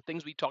recap the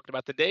things we talked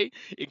about today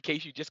in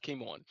case you just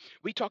came on.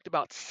 We talked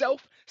about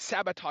self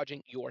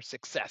sabotaging your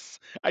success.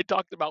 I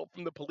talked about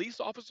from the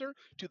police officer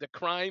to the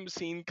crime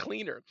scene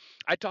cleaner.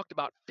 I talked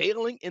about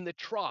failing in the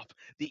trough,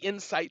 the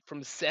insight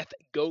from Seth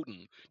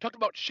Godin. Talked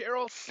about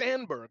Sheryl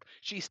Sandberg.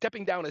 She's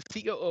stepping down as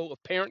COO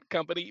of parent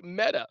company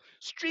Meta.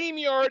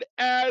 StreamYard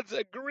adds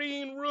a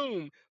green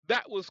room.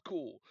 That was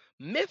cool.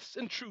 Myths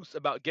and truths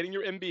about getting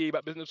your MBA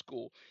about business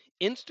school.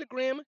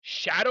 Instagram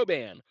shadow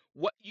ban.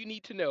 What you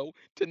need to know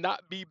to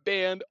not be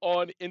banned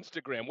on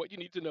Instagram. What you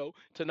need to know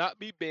to not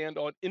be banned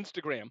on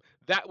Instagram.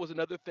 That was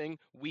another thing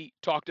we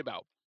talked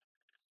about.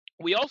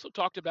 We also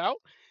talked about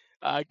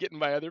getting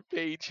my other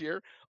page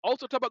here.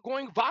 Also talk about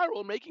going viral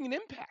and making an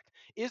impact.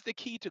 Is the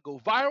key to go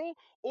viral,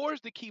 or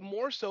is the key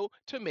more so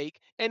to make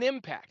an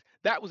impact?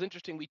 That was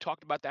interesting. We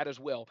talked about that as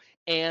well,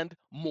 and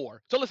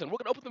more. So listen, we're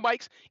gonna open the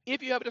mics.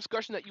 If you have a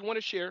discussion that you want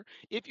to share,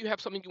 if you have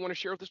something you want to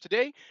share with us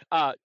today,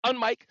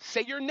 unmic,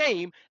 say your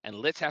name, and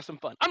let's have some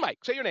fun. Unmic,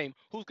 say your name.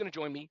 Who's gonna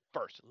join me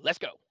first? Let's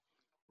go.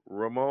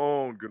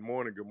 Ramon, good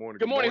morning, good morning,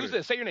 Good good morning. Who's morning.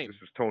 this? Say your name.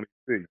 This is Tony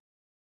C.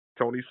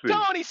 Tony C.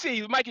 Tony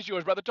C. The mic is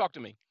yours, brother. Talk to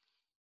me.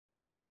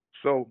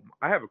 So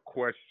I have a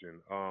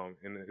question,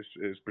 and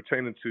it's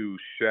pertaining to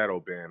shadow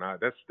ban.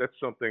 That's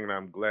something that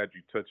I'm glad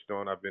you touched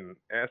on. I've been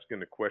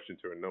asking the question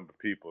to a number of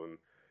people and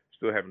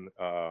still haven't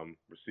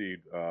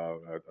received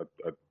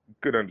a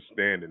good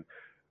understanding.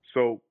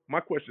 So my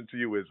question to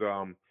you is,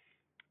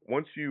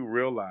 once you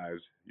realize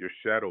you're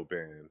shadow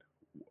banned,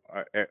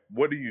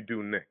 what do you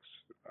do next?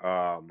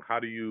 How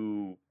do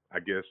you,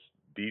 I guess,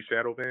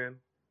 de-shadow ban?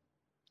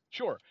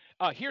 Sure.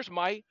 Here's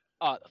my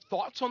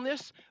thoughts on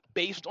this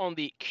based on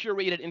the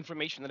curated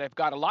information that I've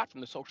got a lot from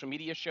the social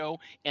media show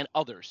and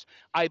others.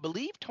 I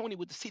believe, Tony,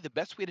 would see the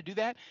best way to do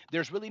that.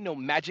 There's really no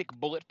magic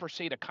bullet per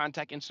se to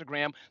contact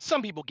Instagram.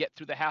 Some people get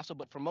through the hassle,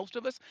 but for most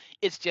of us,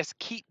 it's just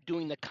keep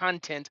doing the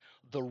content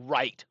the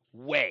right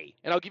way.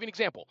 And I'll give you an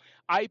example.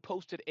 I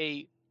posted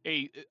a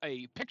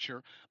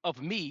picture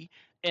of me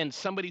and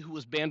somebody who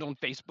was banned on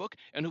Facebook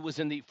and who was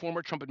in the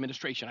former Trump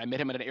administration. I met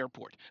him at an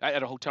airport,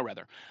 at a hotel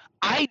rather.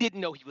 I didn't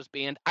know he was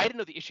banned. I didn't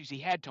know the issues he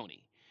had,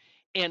 Tony.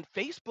 And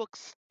Facebook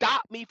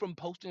stopped me from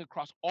posting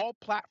across all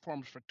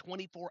platforms for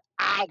 24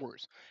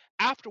 hours.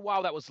 After a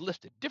while, that was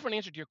listed. Different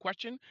answer to your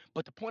question,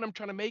 but the point I'm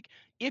trying to make,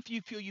 if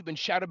you feel you've been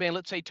shadow banned,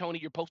 let's say, Tony,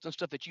 you're posting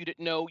stuff that you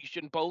didn't know you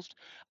shouldn't post.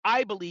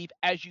 I believe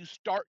as you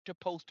start to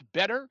post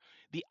better,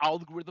 the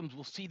algorithms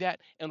will see that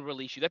and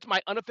release you. That's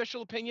my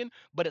unofficial opinion,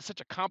 but it's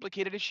such a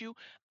complicated issue.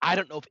 I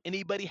don't know if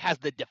anybody has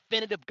the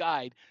definitive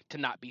guide to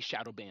not be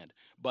shadow banned.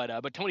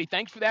 But Tony,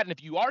 thanks for that. And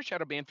if you are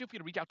shadow banned, feel free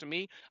to reach out to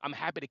me. I'm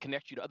happy to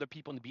connect you to other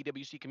people in the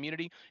BWC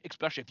community,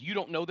 especially if you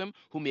don't know them,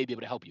 who may be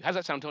able to help you. How's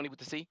that sound, Tony, with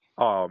the C?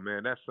 Oh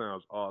man, that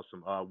sounds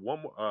awesome.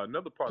 One more,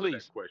 another part of that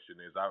Please. question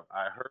is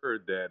I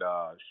heard that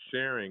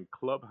sharing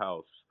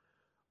Clubhouse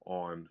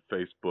on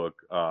Facebook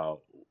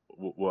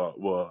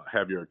will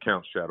have your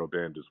account shadow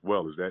banned as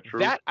well. Is that true?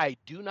 That I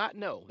do not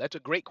know. That's a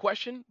great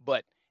question,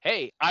 but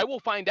hey, I will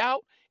find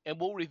out and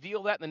we'll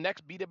reveal that in the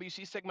next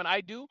BWC segment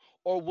I do,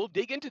 or we'll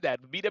dig into that.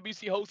 The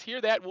BWC hosts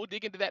hear that, we'll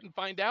dig into that and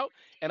find out.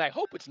 And I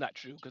hope it's not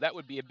true because that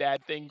would be a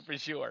bad thing for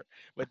sure.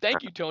 But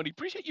thank you, Tony.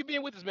 Appreciate you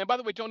being with us, man. By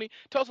the way, Tony,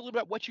 tell us a little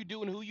bit about what you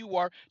do and who you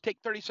are. Take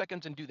 30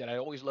 seconds and do that. I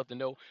always love to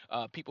know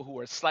people who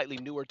are slightly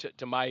newer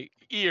to my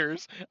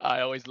ears.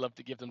 I always love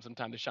to give them some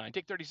time to shine.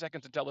 Take 30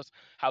 seconds and tell us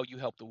how you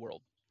help the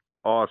world.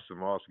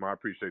 Awesome. I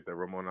appreciate that,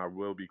 Ramon. I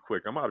will be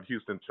quick. I'm out of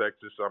Houston,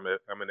 Texas. I'm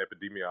an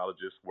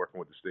epidemiologist working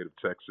with the state of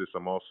Texas.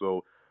 I'm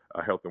also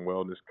a health and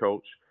wellness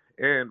coach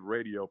and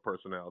radio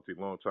personality,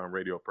 longtime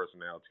radio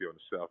personality on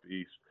the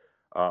Southeast.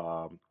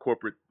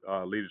 Corporate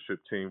leadership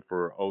team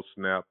for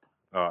OSNAP,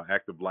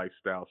 Active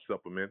Lifestyle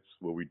Supplements,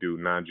 where we do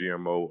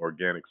non-GMO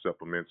organic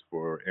supplements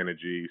for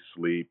energy,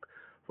 sleep,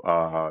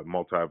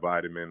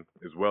 multivitamin,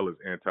 as well as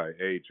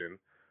anti-aging.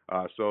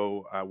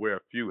 So I wear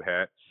a few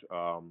hats,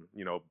 but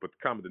the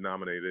common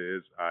denominator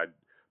is I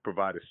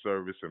provide a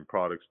service and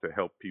products to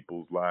help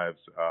people's lives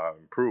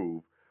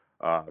improve.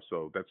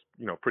 So that's,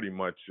 pretty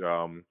much,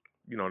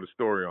 the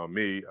story on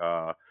me.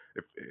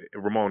 If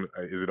Ramon,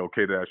 is it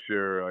okay that I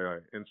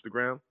share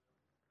Instagram?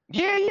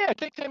 Yeah.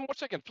 Take 10 more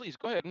seconds, please.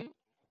 Go ahead.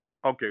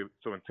 Okay,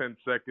 so in 10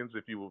 seconds,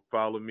 if you will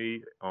follow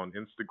me on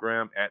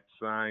Instagram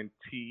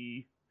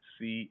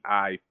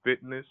 @TCI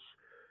Fitness,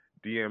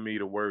 DM me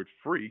the word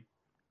free.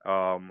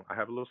 I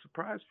have a little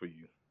surprise for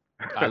you.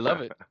 I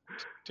love it.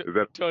 Is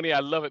that Tony, I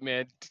love it,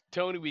 man.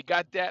 Tony, we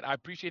got that. I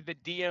appreciate the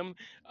DM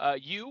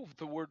you with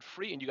the word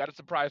free, and you got a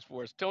surprise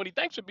for us. Tony,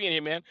 thanks for being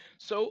here, man.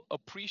 So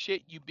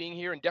appreciate you being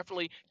here, and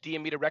definitely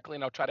DM me directly,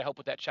 and I'll try to help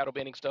with that shadow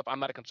banning stuff. I'm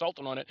not a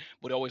consultant on it,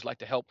 but I always like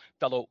to help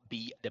fellow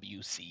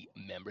BWC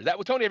members. That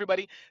was Tony,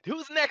 everybody.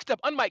 Who's next up?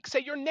 Unmike,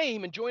 say your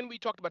name and join. We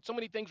talked about so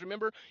many things.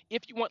 Remember,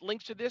 if you want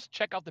links to this,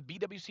 check out the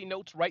BWC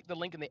notes, write the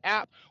link in the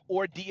app,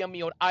 or DM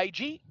me on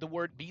IG, the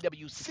word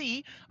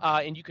BWC,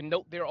 and you can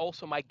note there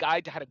also my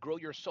guide to how to grow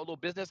your solo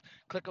business.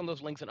 Click on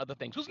those links and other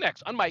things. Who's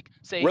next? Unmike,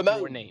 say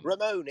your name.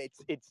 Ramon,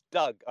 it's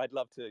Doug. I'd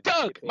love to.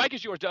 Doug, Mike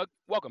is yours, Doug.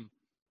 Welcome.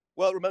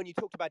 Well, Ramon, you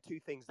talked about two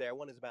things there.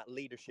 One is about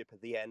leadership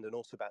at the end and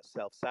also about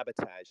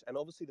self-sabotage. And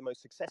obviously the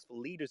most successful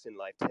leaders in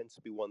life tend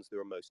to be ones that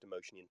are most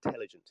emotionally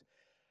intelligent.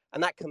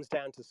 And that comes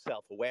down to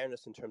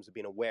self-awareness in terms of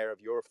being aware of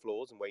your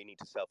flaws and where you need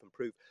to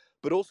self-improve,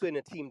 but also in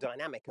a team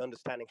dynamic,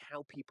 understanding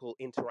how people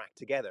interact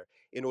together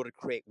in order to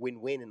create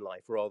win-win in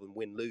life rather than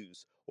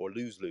win-lose or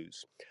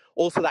lose-lose.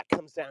 Also, that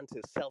comes down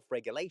to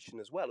self-regulation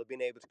as well, of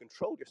being able to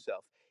control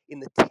yourself in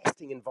the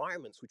testing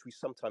environments, which we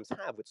sometimes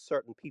have with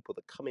certain people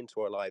that come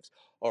into our lives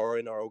or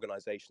in our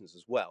organizations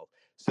as well.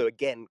 So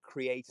again,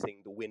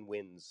 creating the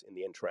win-wins in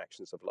the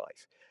interactions of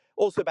life.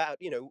 Also about,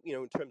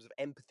 in terms of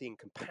empathy and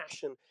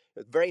compassion,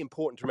 it's very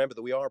important to remember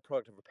that we are a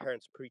product of our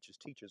parents, preachers,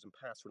 teachers, and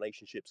past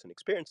relationships and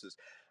experiences.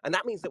 And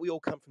that means that we all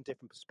come from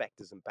different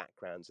perspectives and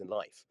backgrounds in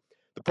life.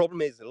 The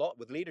problem is a lot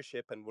with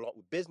leadership and a lot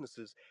with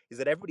businesses is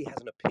that everybody has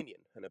an opinion,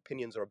 and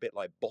opinions are a bit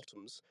like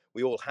bottoms.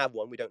 We all have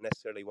one. We don't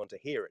necessarily want to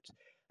hear it.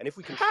 And if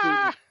we can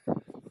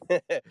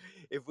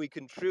if we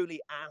can truly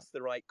ask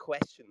the right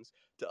questions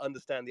to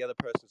understand the other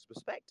person's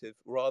perspective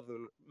rather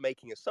than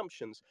making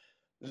assumptions,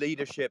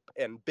 leadership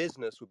and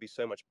business would be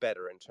so much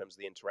better in terms of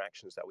the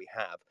interactions that we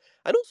have.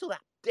 And also that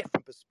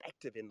different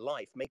perspective in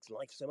life makes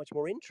life so much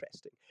more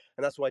interesting.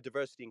 And that's why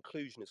diversity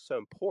inclusion is so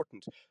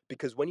important,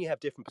 because when you have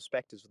different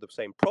perspectives of the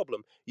same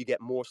problem, you get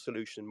more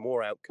solution,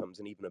 more outcomes,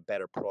 and even a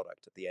better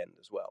product at the end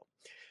as well.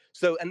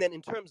 So, and then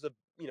in terms of,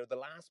 the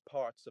last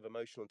parts of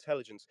emotional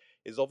intelligence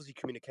is obviously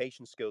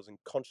communication skills, and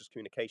conscious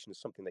communication is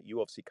something that you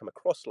obviously come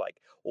across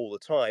like all the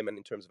time, and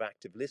in terms of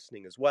active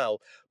listening as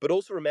well. But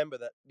also remember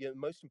that the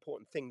most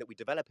important thing that we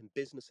develop in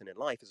business and in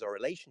life is our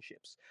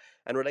relationships.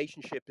 And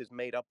relationship is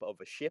made up of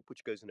a ship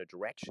which goes in a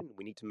direction.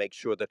 We need to make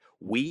sure that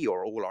we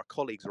or all our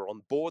colleagues are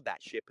on board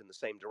that ship in the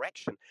same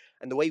direction.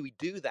 And the way we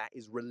do that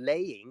is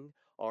relaying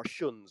our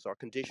shuns, our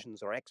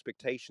conditions, our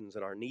expectations,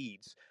 and our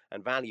needs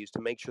and values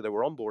to make sure that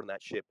we're on board in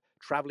that ship,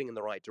 traveling in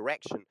the right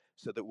direction,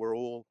 so that we're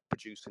all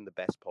producing the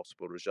best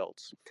possible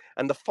results.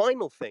 And the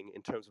final thing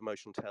in terms of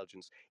emotional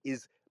intelligence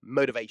is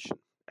motivation.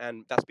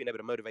 And that's being able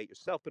to motivate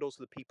yourself, but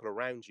also the people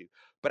around you.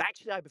 But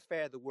actually, I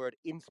prefer the word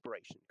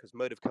inspiration, because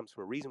motive comes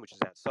from a reason which is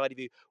outside of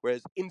you,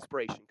 whereas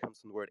inspiration comes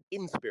from the word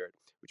inspirit,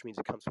 which means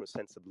it comes from a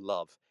sense of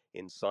love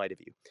inside of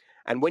you.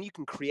 And when you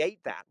can create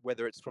that,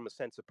 whether it's from a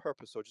sense of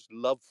purpose or just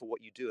love for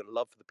what you do and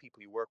love for the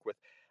people you work with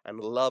and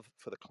love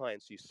for the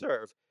clients you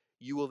serve,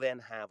 you will then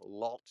have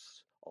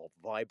lots of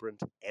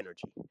vibrant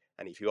energy.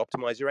 And if you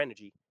optimize your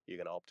energy,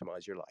 you're going to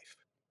optimize your life.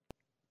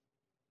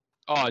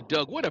 Oh,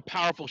 Doug, what a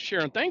powerful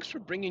share. And thanks for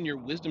bringing your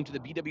wisdom to the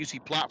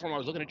BWC platform. I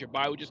was looking at your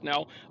bio just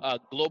now,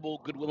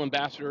 global goodwill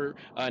ambassador,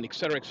 and et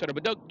cetera, et cetera.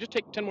 But Doug, just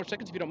take 10 more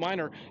seconds if you don't mind,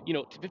 or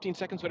 15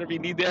 seconds, whatever you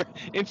need there,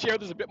 and share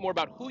this a bit more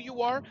about who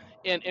you are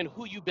and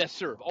who you best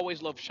serve.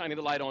 Always love shining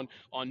the light on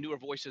newer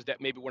voices that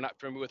maybe we're not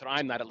familiar with, or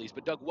I'm not at least.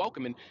 But Doug,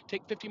 welcome, and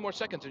take 15 more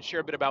seconds and share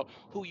a bit about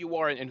who you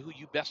are and who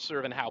you best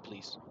serve and how,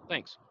 please.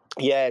 Thanks.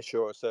 Yeah,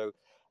 sure. So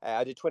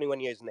I did 21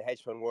 years in the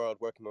hedge fund world,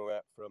 working my way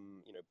up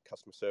from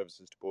customer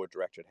services to board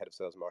director and head of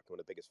sales and marketing, one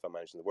of the biggest fund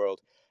managers in the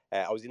world.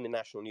 I was in the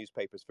national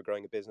newspapers for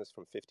growing a business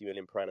from 50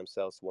 million per annum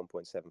sales to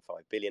 1.75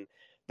 billion.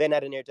 Then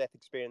had a near-death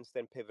experience,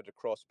 then pivoted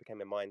across,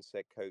 became a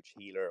mindset coach,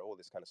 healer, all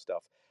this kind of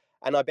stuff.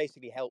 And I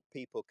basically help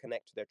people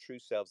connect to their true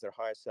selves, their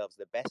higher selves,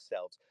 their best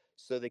selves,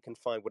 so they can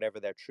find whatever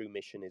their true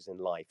mission is in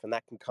life. And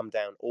that can come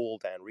down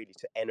really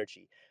to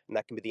energy. And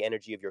that can be the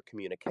energy of your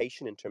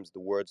communication in terms of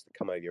the words that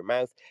come out of your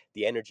mouth,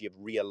 the energy of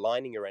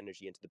realigning your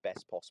energy into the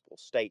best possible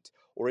state.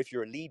 Or if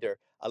you're a leader,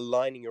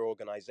 aligning your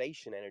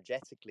organization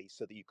energetically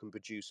so that you can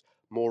produce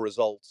more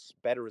results,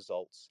 better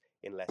results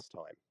in less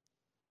time.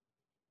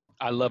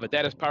 I love it.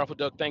 That is powerful,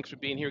 Doug. Thanks for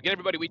being here. Again,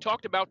 everybody, we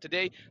talked about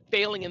today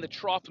failing in the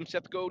trough from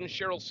Seth Godin,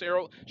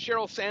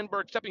 Sheryl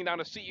Sandberg stepping down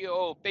as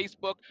CEO of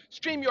Facebook,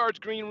 StreamYard's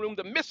Green Room,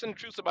 the myths and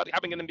truths about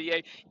having an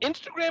MBA,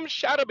 Instagram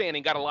shadow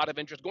banning got a lot of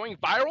interest, going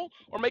viral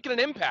or making an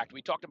impact.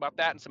 We talked about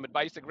that and some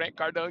advice that Grant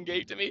Cardone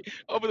gave to me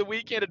over the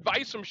weekend,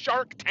 advice from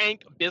Shark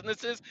Tank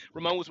businesses.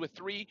 Ramon was with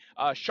 3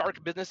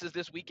 shark businesses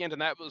this weekend,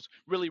 and that was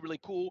really, really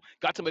cool.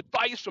 Got some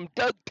advice from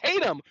Doug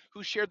Tatum,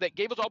 who shared that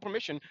gave us all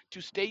permission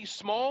to stay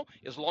small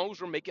as long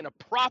as we're making a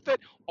profit.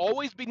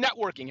 Always be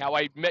networking. How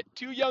I met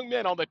 2 young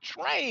men on the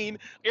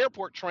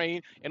airport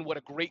train, and what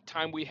a great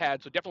time we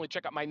had. So definitely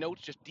check out my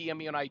notes. Just DM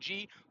me on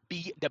IG,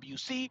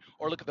 BWC,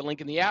 or look at the link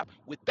in the app.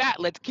 With that,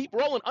 let's keep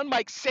rolling.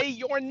 Unmike, say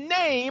your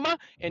name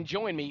and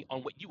join me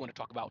on what you want to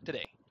talk about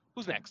today.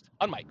 Who's next?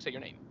 Unmike, say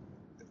your name.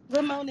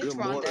 Ramon, it's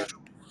Rhonda.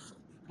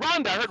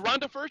 Rhonda, I heard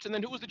Rhonda first, and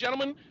then who was the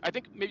gentleman? I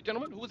think maybe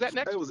gentleman. Who was that It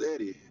next? was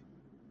Eddie.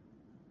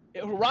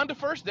 Rhonda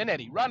first, then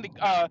Eddie.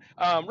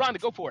 Rhonda,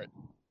 go for it.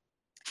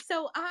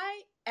 So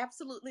I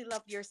absolutely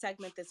loved your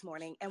segment this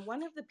morning. And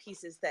one of the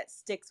pieces that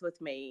sticks with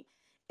me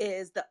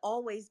is the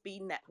always be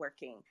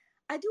networking.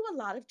 I do a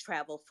lot of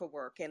travel for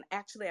work, and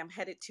actually, I'm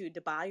headed to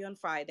Dubai on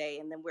Friday,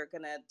 and then we're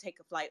going to take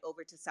a flight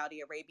over to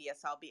Saudi Arabia.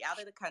 So I'll be out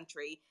of the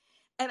country.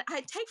 And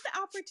I take the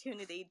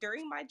opportunity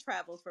during my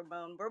travels,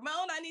 Ramon,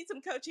 I need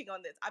some coaching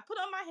on this. I put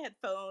on my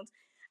headphones,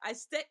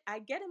 I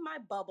get in my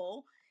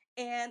bubble,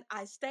 and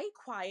I stay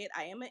quiet.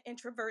 I am an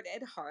introvert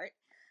at heart.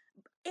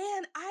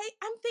 And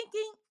I'm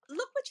thinking,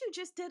 look what you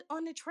just did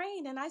on the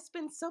train. And I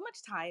spend so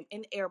much time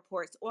in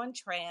airports, on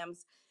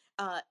trams,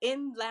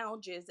 in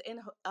lounges,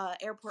 in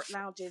airport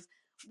lounges.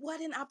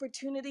 What an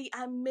opportunity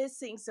I'm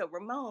missing. So,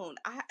 Ramon,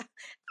 I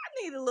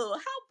need a little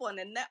help on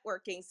the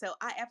networking. So,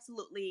 I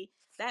absolutely,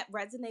 that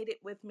resonated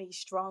with me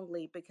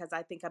strongly because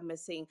I think I'm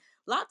missing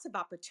lots of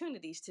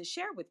opportunities to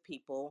share with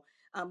people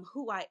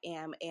who I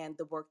am and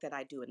the work that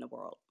I do in the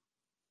world.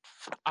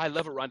 I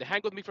love it, Rhonda.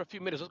 Hang with me for a few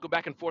minutes. Let's go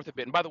back and forth a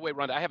bit. And by the way,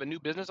 Rhonda, I have a new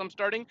business I'm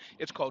starting.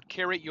 It's called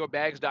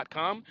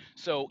carryyourbags.com.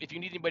 So if you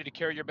need anybody to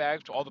carry your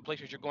bags to all the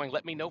places you're going,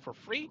 let me know for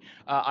free.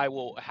 I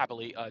will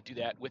happily do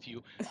that with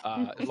you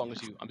as long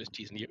as you, I'm just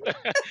teasing you.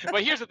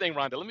 But here's the thing,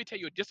 Rhonda. Let me tell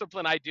you a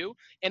discipline I do,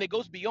 and it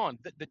goes beyond.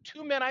 The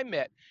two men I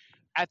met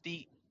at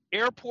the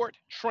airport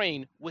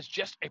train was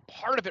just a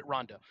part of it,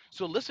 Rhonda.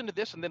 So listen to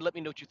this and then let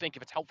me know what you think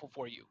if it's helpful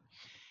for you.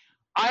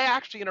 I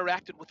actually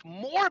interacted with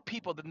more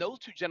people than those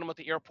two gentlemen at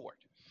the airport.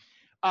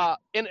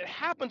 And it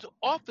happens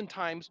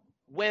oftentimes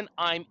when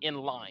I'm in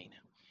line.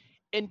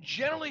 And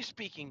generally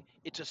speaking,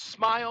 it's a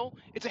smile,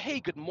 it's a hey,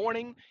 good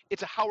morning,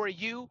 it's a how are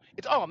you,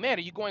 it's oh man,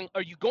 are you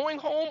going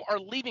home or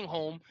leaving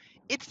home?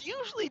 It's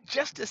usually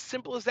just as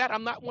simple as that.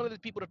 I'm not one of the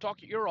people to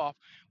talk your ear off,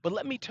 but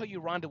let me tell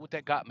you, Rhonda, what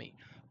that got me.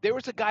 There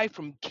was a guy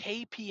from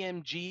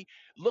KPMG,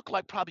 looked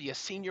like probably a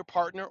senior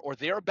partner or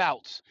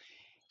thereabouts.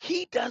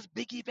 He does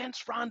big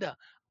events, Rhonda.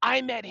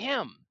 I met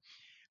him.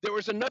 There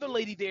was another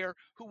lady there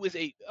who was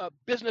a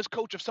business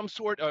coach of some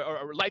sort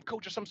or life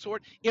coach of some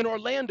sort in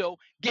Orlando,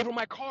 gave her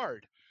my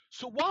card.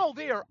 So while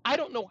there, I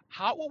don't know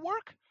how it will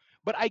work,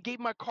 but I gave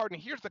my card.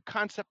 And here's the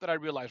concept that I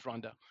realized,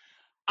 Rhonda.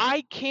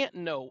 I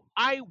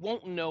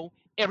won't know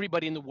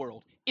everybody in the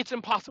world. It's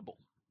impossible.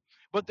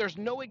 But there's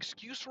no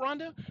excuse,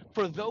 Rhonda,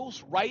 for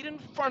those right in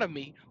front of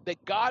me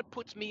that God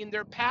puts me in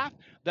their path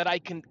that I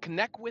can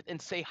connect with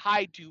and say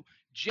hi to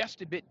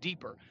just a bit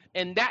deeper.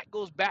 And that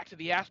goes back to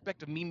the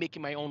aspect of me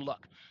making my own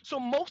luck. So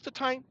most of the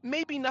time,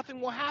 maybe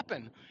nothing will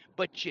happen,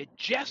 but you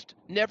just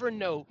never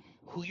know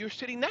who you're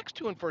sitting next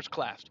to in first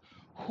class,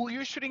 who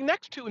you're sitting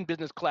next to in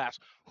business class,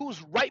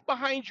 who's right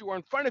behind you or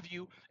in front of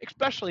you,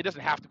 especially it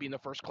doesn't have to be in the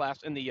first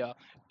class in the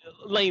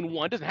lane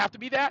one, doesn't have to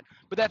be that,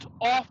 but that's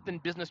often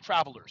business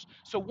travelers.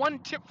 So one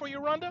tip for you,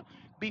 Rhonda,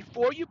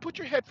 before you put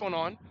your headphone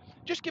on,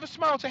 just give a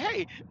smile and say,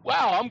 "Hey,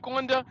 wow, I'm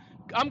going to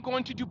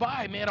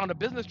Dubai, man, on a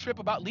business trip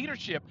about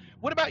leadership.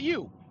 What about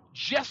you?"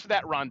 Just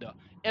that, Rhonda.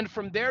 And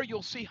from there,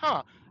 you'll see,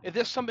 is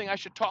this somebody I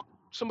should talk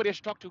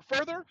to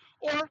further,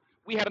 or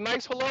we had a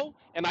nice hello,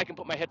 and I can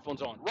put my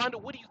headphones on. Rhonda,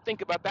 what do you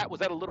think about that? Was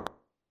that a little?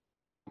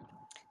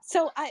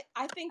 So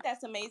I think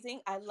that's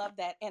amazing. I love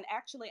that. And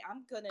actually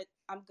I'm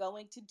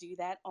going to do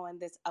that on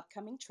this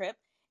upcoming trip.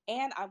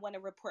 And I want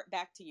to report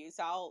back to you.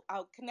 So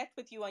I'll connect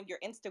with you on your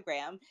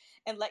Instagram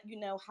and let you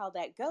know how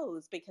that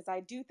goes because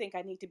I do think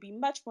I need to be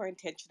much more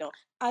intentional.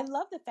 I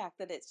love the fact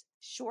that it's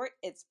short,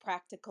 it's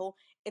practical,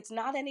 it's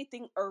not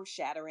anything earth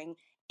shattering,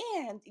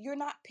 and you're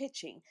not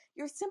pitching.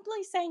 You're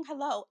simply saying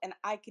hello, and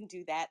I can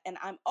do that. And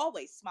I'm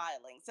always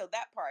smiling. So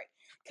that part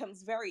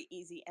comes very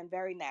easy and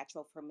very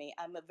natural for me.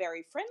 I'm a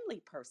very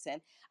friendly person.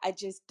 I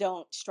just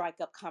don't strike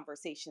up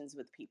conversations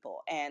with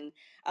people. And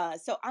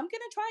so I'm going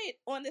to try it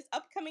on this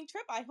upcoming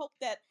trip. I hope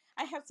that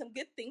I have some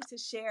good things to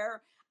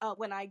share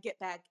when I get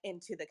back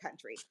into the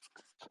country.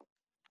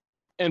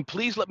 And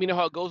please let me know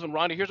how it goes. And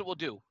Rhonda, here's what we'll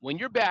do. When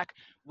you're back,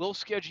 we'll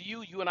schedule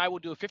you. You and I will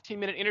do a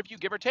 15-minute interview,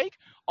 give or take,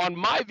 on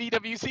my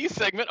VWC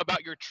segment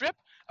about your trip,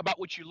 about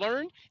what you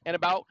learned, and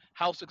about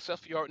how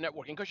successful you are at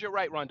networking. Because you're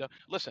right, Rhonda.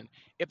 Listen,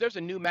 if there's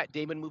a new Matt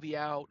Damon movie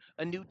out,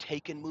 a new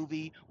Taken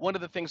movie, one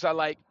of the things I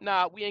like,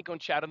 nah, we ain't going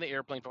to chat on the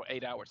airplane for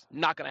 8 hours.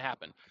 Not going to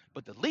happen.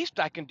 But the least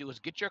I can do is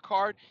get your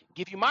card,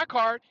 give you my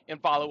card,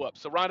 and follow up.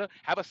 So, Rhonda,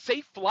 have a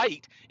safe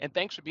flight. And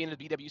thanks for being in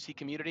the VWC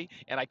community.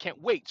 And I can't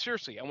wait,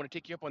 seriously, I want to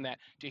take you up on that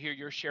to hear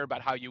your share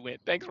about how you went.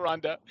 Thanks,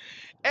 Rhonda.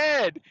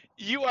 Ed,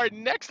 you are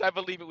next. I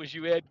believe it was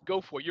you, Ed. Go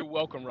for it. You're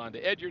welcome,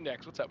 Rhonda. Ed, you're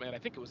next. What's up, man? I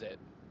think it was Ed.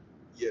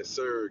 Yes,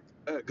 sir.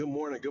 Good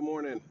morning. Good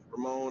morning,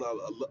 Ramon.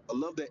 I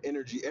love that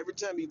energy. Every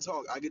time you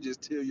talk, I could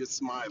just tell you're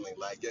smiling.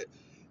 Like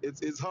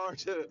it's hard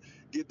to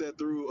get that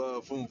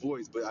through from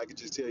voice, but I could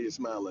just tell you're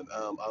smiling.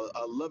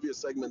 I love your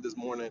segment this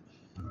morning.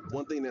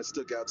 One thing that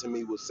stuck out to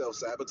me was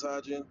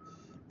self-sabotaging,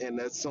 and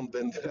that's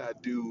something that I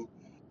do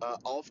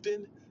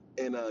often.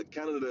 And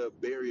kind of the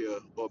barrier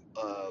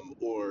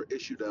or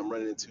issue that I'm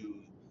running into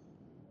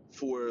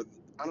for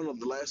I don't know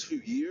the last few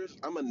years.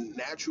 I'm a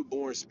natural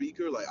born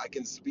speaker. Like I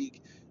can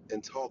speak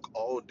and talk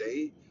all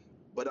day,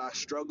 but I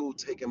struggle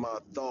taking my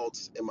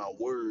thoughts and my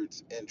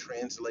words and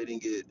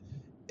translating it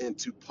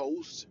into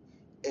posts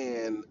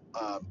and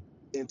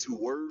into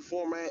word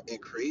format and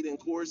creating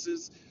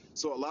courses.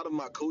 So a lot of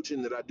my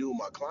coaching that I do with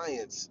my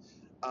clients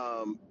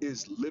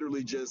is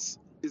literally just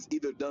is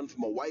either done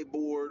from a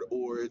whiteboard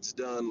or it's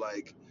done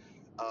like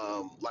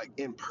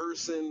in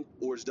person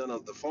or it's done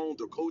on the phone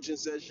through coaching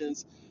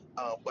sessions.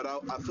 But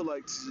I feel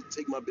like to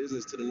take my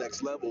business to the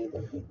next level,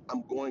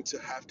 I'm going to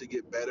have to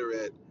get better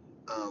at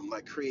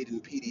like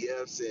creating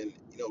PDFs and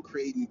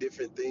creating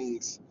different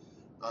things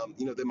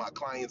that my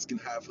clients can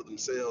have for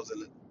themselves,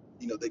 and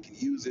they can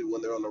use it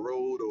when they're on the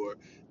road, or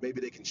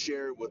maybe they can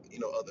share it with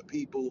other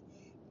people.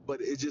 But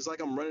it's just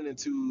like I'm running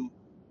into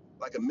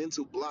like a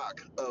mental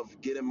block of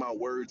getting my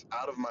words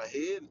out of my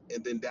head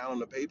and then down on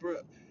the paper.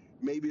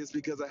 Maybe it's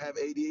because I have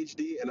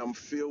ADHD and I'm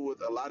filled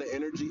with a lot of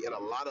energy and a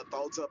lot of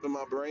thoughts up in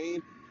my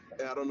brain,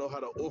 and I don't know how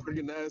to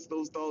organize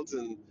those thoughts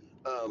and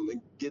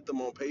get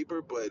them on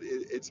paper. But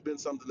it's been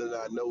something that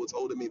I know it's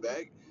holding me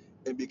back,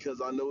 and because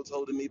I know it's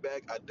holding me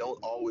back, I don't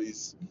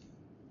always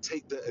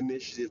take the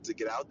initiative to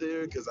get out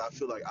there because I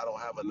feel like I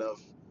don't have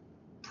enough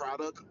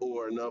product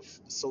or enough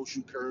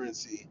social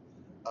currency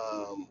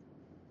um,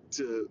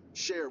 to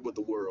share with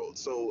the world.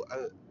 So,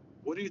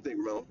 what do you think,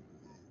 Ramon?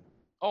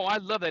 Oh, I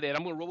love that, Ed.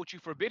 I'm going to roll with you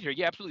for a bit here.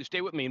 Yeah, absolutely.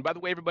 Stay with me. And by the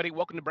way, everybody,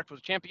 welcome to Breakfast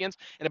with Champions.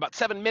 In about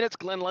 7 minutes,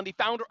 Glenn Lundy,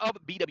 founder of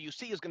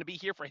BWC, is going to be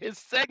here for his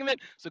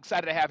segment. So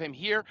excited to have him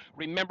here.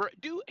 Remember,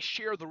 do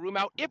share the room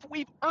out if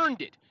we've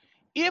earned it.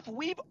 If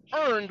we've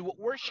earned what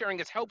we're sharing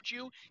has helped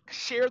you,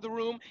 share the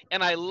room.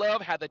 And I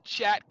love how the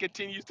chat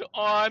continues to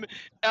on.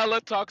 Ella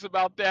talks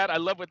about that. I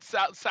love what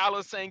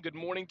Salah's saying. Good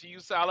morning to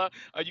you, Salah.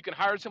 You can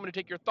hire someone to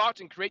take your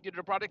thoughts and create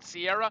digital products.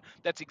 Sierra,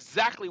 that's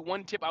exactly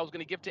one tip I was going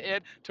to give to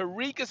Ed.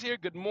 Tariq is here.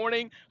 Good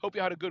morning. Hope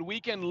you had a good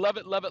weekend. Love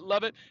it, love it,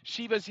 love it.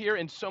 Shiva's here,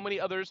 and so many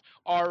others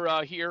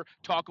are here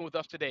talking with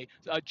us today.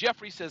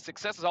 Jeffrey says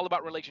success is all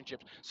about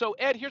relationships. So,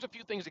 Ed, here's a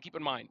few things to keep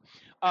in mind.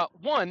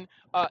 One,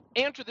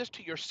 answer this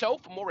to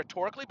yourself more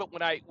rhetorically, but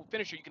when I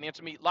finish here, you can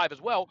answer me live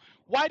as well.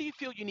 Why do you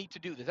feel you need to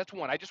do this? That's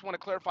one. I just want to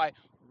clarify.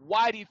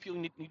 Why do you feel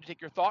you need to take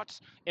your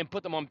thoughts and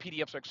put them on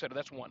PDFs, et cetera?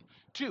 That's one.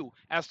 Two,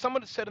 as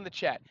someone said in the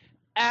chat,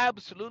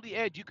 absolutely,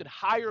 Ed, you could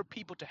hire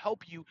people to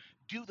help you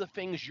do the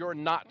things you're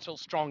not so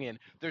strong in.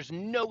 There's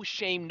no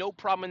shame, no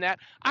problem in that.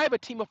 I have a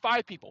team of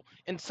 5 people,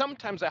 and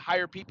sometimes I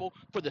hire people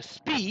for the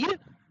speed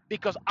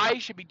because I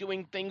should be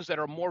doing things that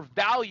are more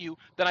value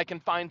than I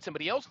can find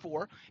somebody else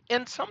for.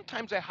 And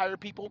sometimes I hire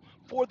people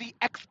for the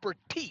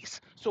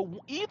expertise. So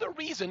either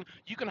reason,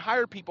 you can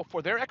hire people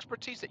for their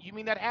expertise that you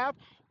may not have,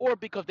 or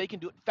because they can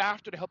do it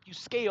faster to help you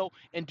scale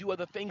and do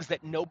other things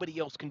that nobody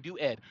else can do,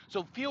 Ed.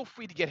 So feel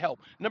free to get help.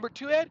 Number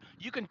 2, Ed,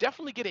 you can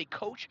definitely get a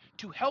coach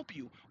to help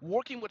you.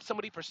 Working with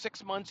somebody for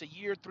 6 months, a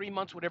year, 3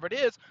 months, whatever it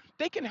is,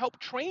 they can help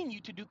train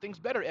you to do things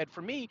better, Ed.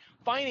 For me,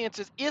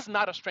 finances is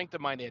not a strength of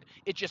mine, Ed.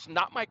 It's just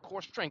not my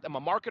core strength. I'm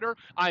a marketer.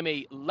 I'm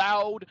a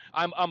loud,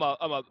 I'm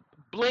a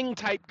bling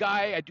type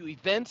guy. I do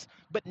events,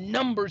 but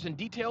numbers and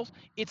details,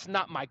 it's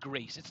not my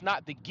grace. It's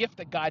not the gift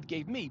that God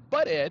gave me.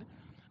 But Ed,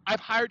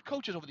 I've hired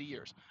coaches over the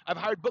years. I've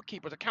hired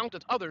bookkeepers,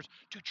 accountants, others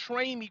to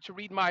train me to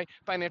read my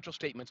financial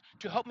statements,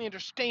 to help me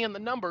understand the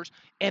numbers,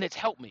 and it's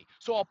helped me.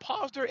 So I'll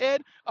pause there,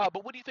 Ed.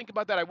 But what do you think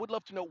about that? I would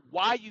love to know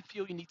why you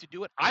feel you need to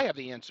do it. I have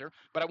the answer,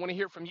 but I want to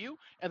hear from you,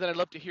 and then I'd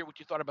love to hear what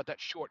you thought about that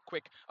short,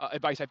 quick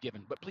advice I've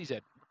given. But please,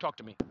 Ed, talk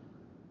to me.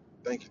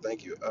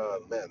 Thank you.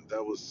 Man,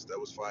 that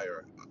was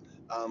fire.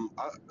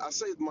 I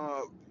say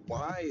my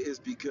why is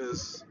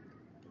because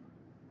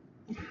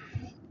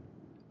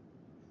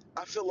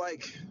I feel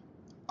like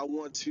I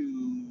want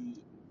to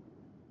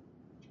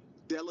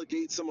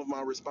delegate some of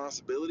my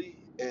responsibility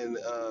and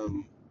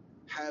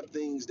have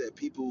things that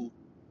people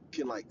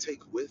can like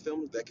take with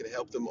them that can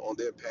help them on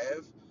their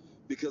path,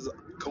 because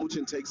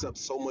coaching takes up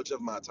so much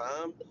of my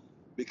time,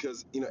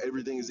 because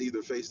everything is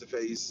either face to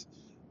face,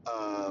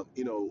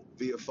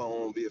 via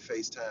phone, via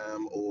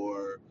FaceTime,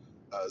 or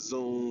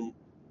Zoom.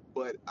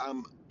 But I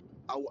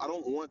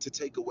don't want to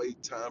take away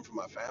time from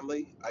my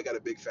family. I got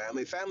a big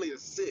family. Family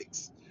is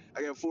 6.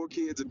 I got 4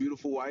 kids, a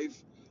beautiful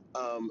wife,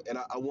 and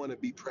I want to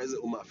be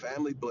present with my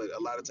family. But a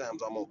lot of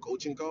times I'm on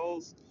coaching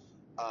calls,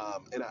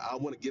 and I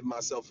want to give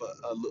myself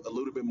a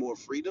little bit more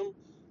freedom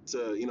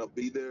to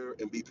be there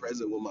and be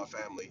present with my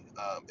family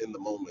in the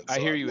moment. I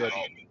So hear you, not Ed.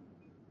 all.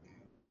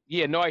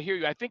 Yeah, no, I hear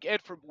you. I think,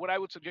 Ed, for what I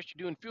would suggest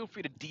you do, and feel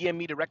free to DM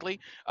me directly.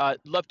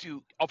 Love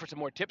to offer some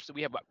more tips. So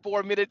we have about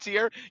 4 minutes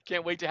here.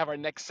 Can't wait to have our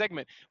next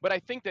segment. But I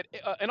think that,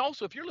 and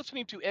also, if you're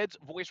listening to Ed's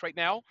voice right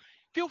now,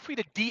 feel free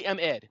to DM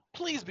Ed.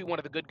 Please be one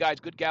of the good guys,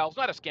 good gals,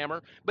 not a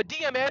scammer, but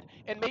DM Ed,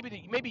 and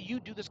maybe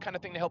you do this kind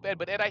of thing to help Ed.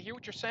 But Ed, I hear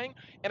what you're saying,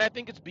 and I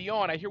think it's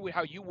beyond. I hear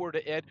how you word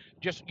it, Ed,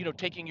 just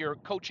taking your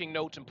coaching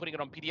notes and putting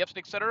it on PDFs,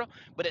 et cetera.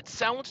 But it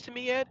sounds to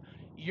me, Ed,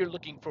 you're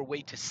looking for a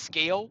way to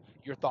scale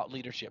your thought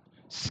leadership.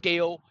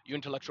 scale your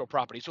intellectual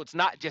property. So it's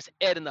not just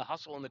Ed and the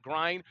hustle and the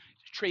grind,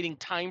 trading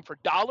time for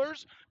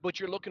dollars, but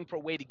you're looking for a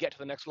way to get to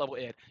the next level,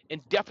 Ed.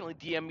 And definitely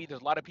DM me.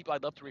 There's a lot of people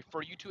I'd love to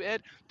refer you to,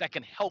 Ed, that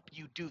can help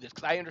you do this,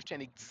 because I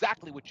understand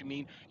exactly what you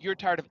mean. You're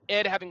tired of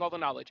Ed having all the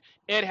knowledge,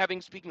 Ed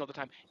having speaking all the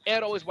time,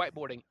 Ed always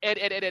whiteboarding, Ed,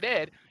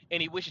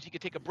 and he wishes he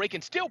could take a break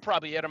and still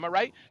probably, Ed, am I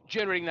right?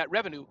 Generating that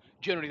revenue,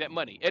 generating that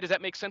money. Ed, does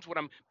that make sense what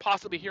I'm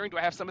possibly hearing? Do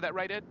I have some of that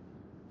right, Ed?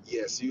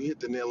 Yes, you hit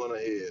the nail on the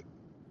head.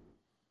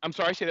 I'm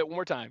sorry, say that one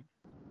more time.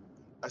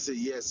 I said,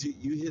 yes,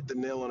 you hit the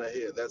nail on the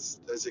head.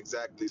 That's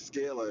exactly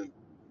scaling.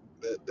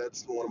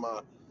 That's one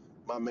of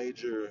my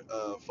major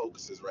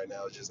focuses right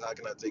now. Is just how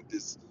can I take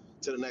this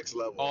to the next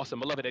level.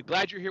 Awesome. I love it, Ed.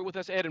 Glad you're here with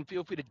us, Ed, and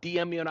feel free to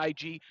DM me on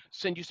IG,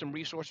 send you some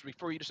resources,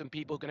 refer you to some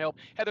people who can help.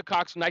 Heather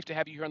Cox, nice to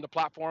have you here on the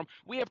platform.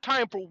 We have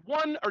time for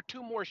 1 or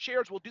 2 more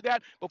shares. We'll do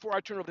that before I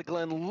turn over to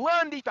Glenn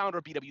Lundy, founder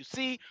of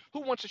BWC.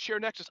 Who wants to share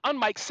next? Just on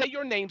mic, say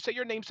your name,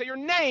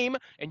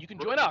 and you can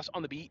join us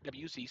on the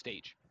BWC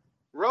stage.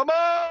 Ramon!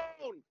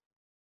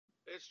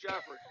 It's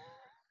Jeffrey.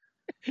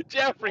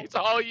 Jeffrey, it's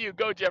all you.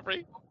 Go,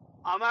 Jeffrey.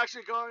 I'm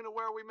actually going to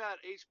where we met,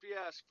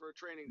 HPS, for a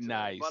training today.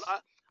 Nice. But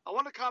I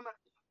want to comment,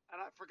 and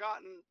I've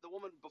forgotten the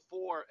woman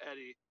before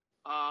Eddie.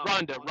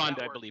 Rhonda,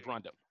 I believe.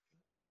 Rhonda,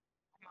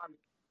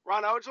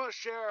 I just want to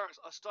share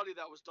a study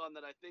that was done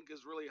that I think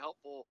is really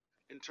helpful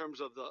in terms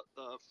of the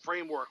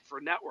framework for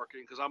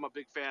networking, because I'm a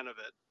big fan of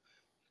it.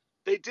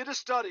 They did a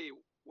study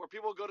where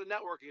people would go to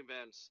networking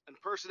events, and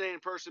person A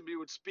and person B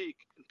would speak,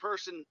 and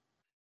person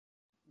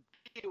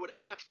B would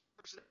ask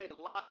person A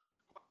a lot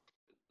of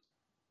questions.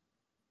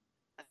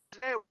 And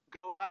today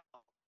would go out.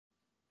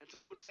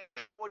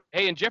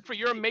 Hey, and Jeffrey,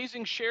 your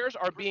amazing shares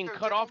are being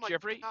cut off,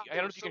 Jeffrey. I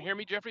don't know if you can hear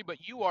me, Jeffrey, but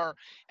you are,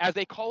 as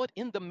they call it,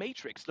 in the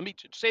matrix. Let me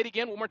say it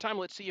again one more time.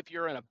 Let's see if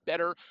you're in a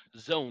better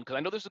zone, because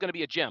I know this is going to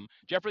be a gem.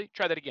 Jeffrey,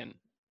 try that again.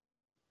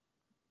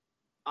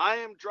 I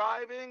am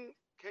driving.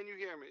 Can you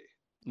hear me?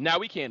 Now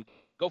we can.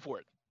 Go for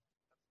it.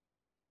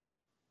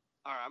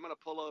 All right, I'm going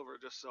to pull over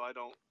just so I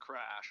don't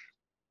crash.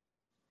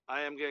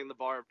 I am getting the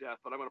bar of death,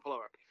 but I'm going to pull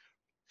over.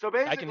 So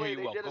basically,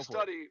 they did a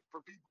study for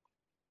people.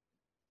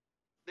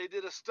 They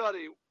did a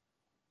study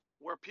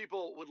where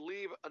people would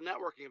leave a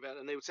networking event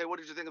and they would say, what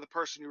did you think of the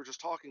person you were just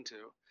talking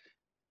to?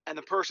 And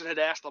the person had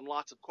asked them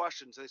lots of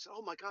questions. They said,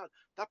 oh my God,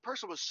 that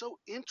person was so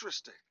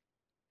interesting.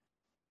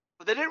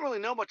 But they didn't really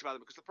know much about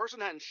them because the person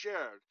hadn't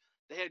shared.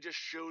 They had just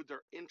showed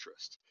their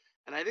interest.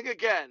 And I think,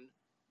 again,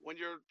 when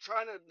you're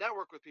trying to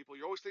network with people,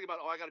 you're always thinking about,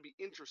 oh, I got to be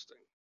interesting.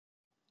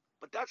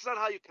 But that's not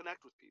how you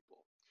connect with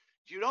people.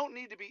 You don't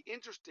need to be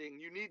interesting.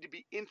 You need to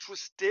be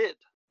interested.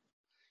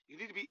 You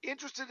need to be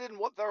interested in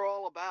what they're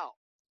all about.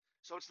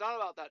 So it's not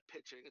about that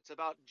pitching. It's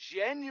about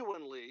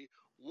genuinely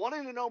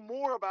wanting to know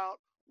more about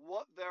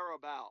what they're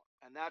about.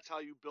 And that's how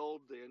you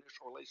build the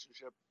initial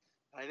relationship.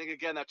 And I think,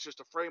 again, that's just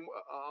a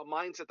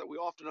mindset that we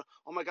often,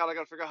 oh my God, I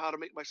got to figure out how to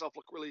make myself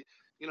look really,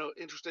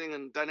 interesting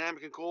and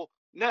dynamic and cool.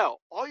 No,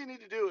 all you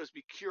need to do is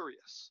be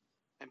curious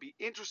and be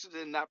interested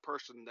in that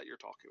person that you're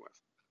talking with.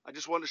 I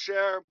just wanted to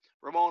share.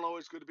 Ramon,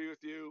 always good to be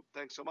with you.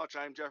 Thanks so much.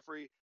 I'm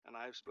Jeffrey, and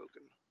I have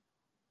spoken.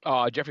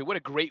 Jeffrey, what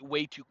a great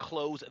way to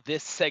close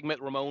this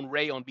segment. Ramon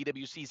Ray on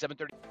BWC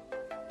 730.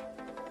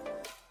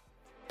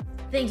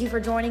 Thank you for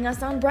joining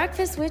us on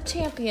Breakfast with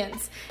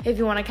Champions. If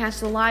you want to catch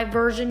the live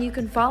version, you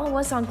can follow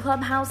us on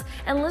Clubhouse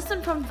and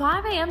listen from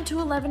 5 a.m. to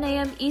 11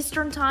 a.m.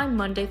 Eastern Time,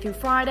 Monday through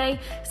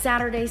Friday,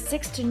 Saturdays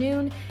 6 to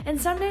noon, and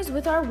Sundays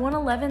with our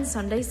 111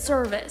 Sunday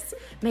service.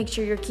 Make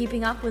sure you're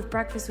keeping up with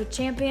Breakfast with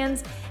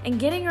Champions and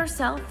getting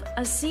yourself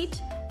a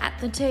seat at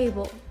the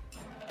table.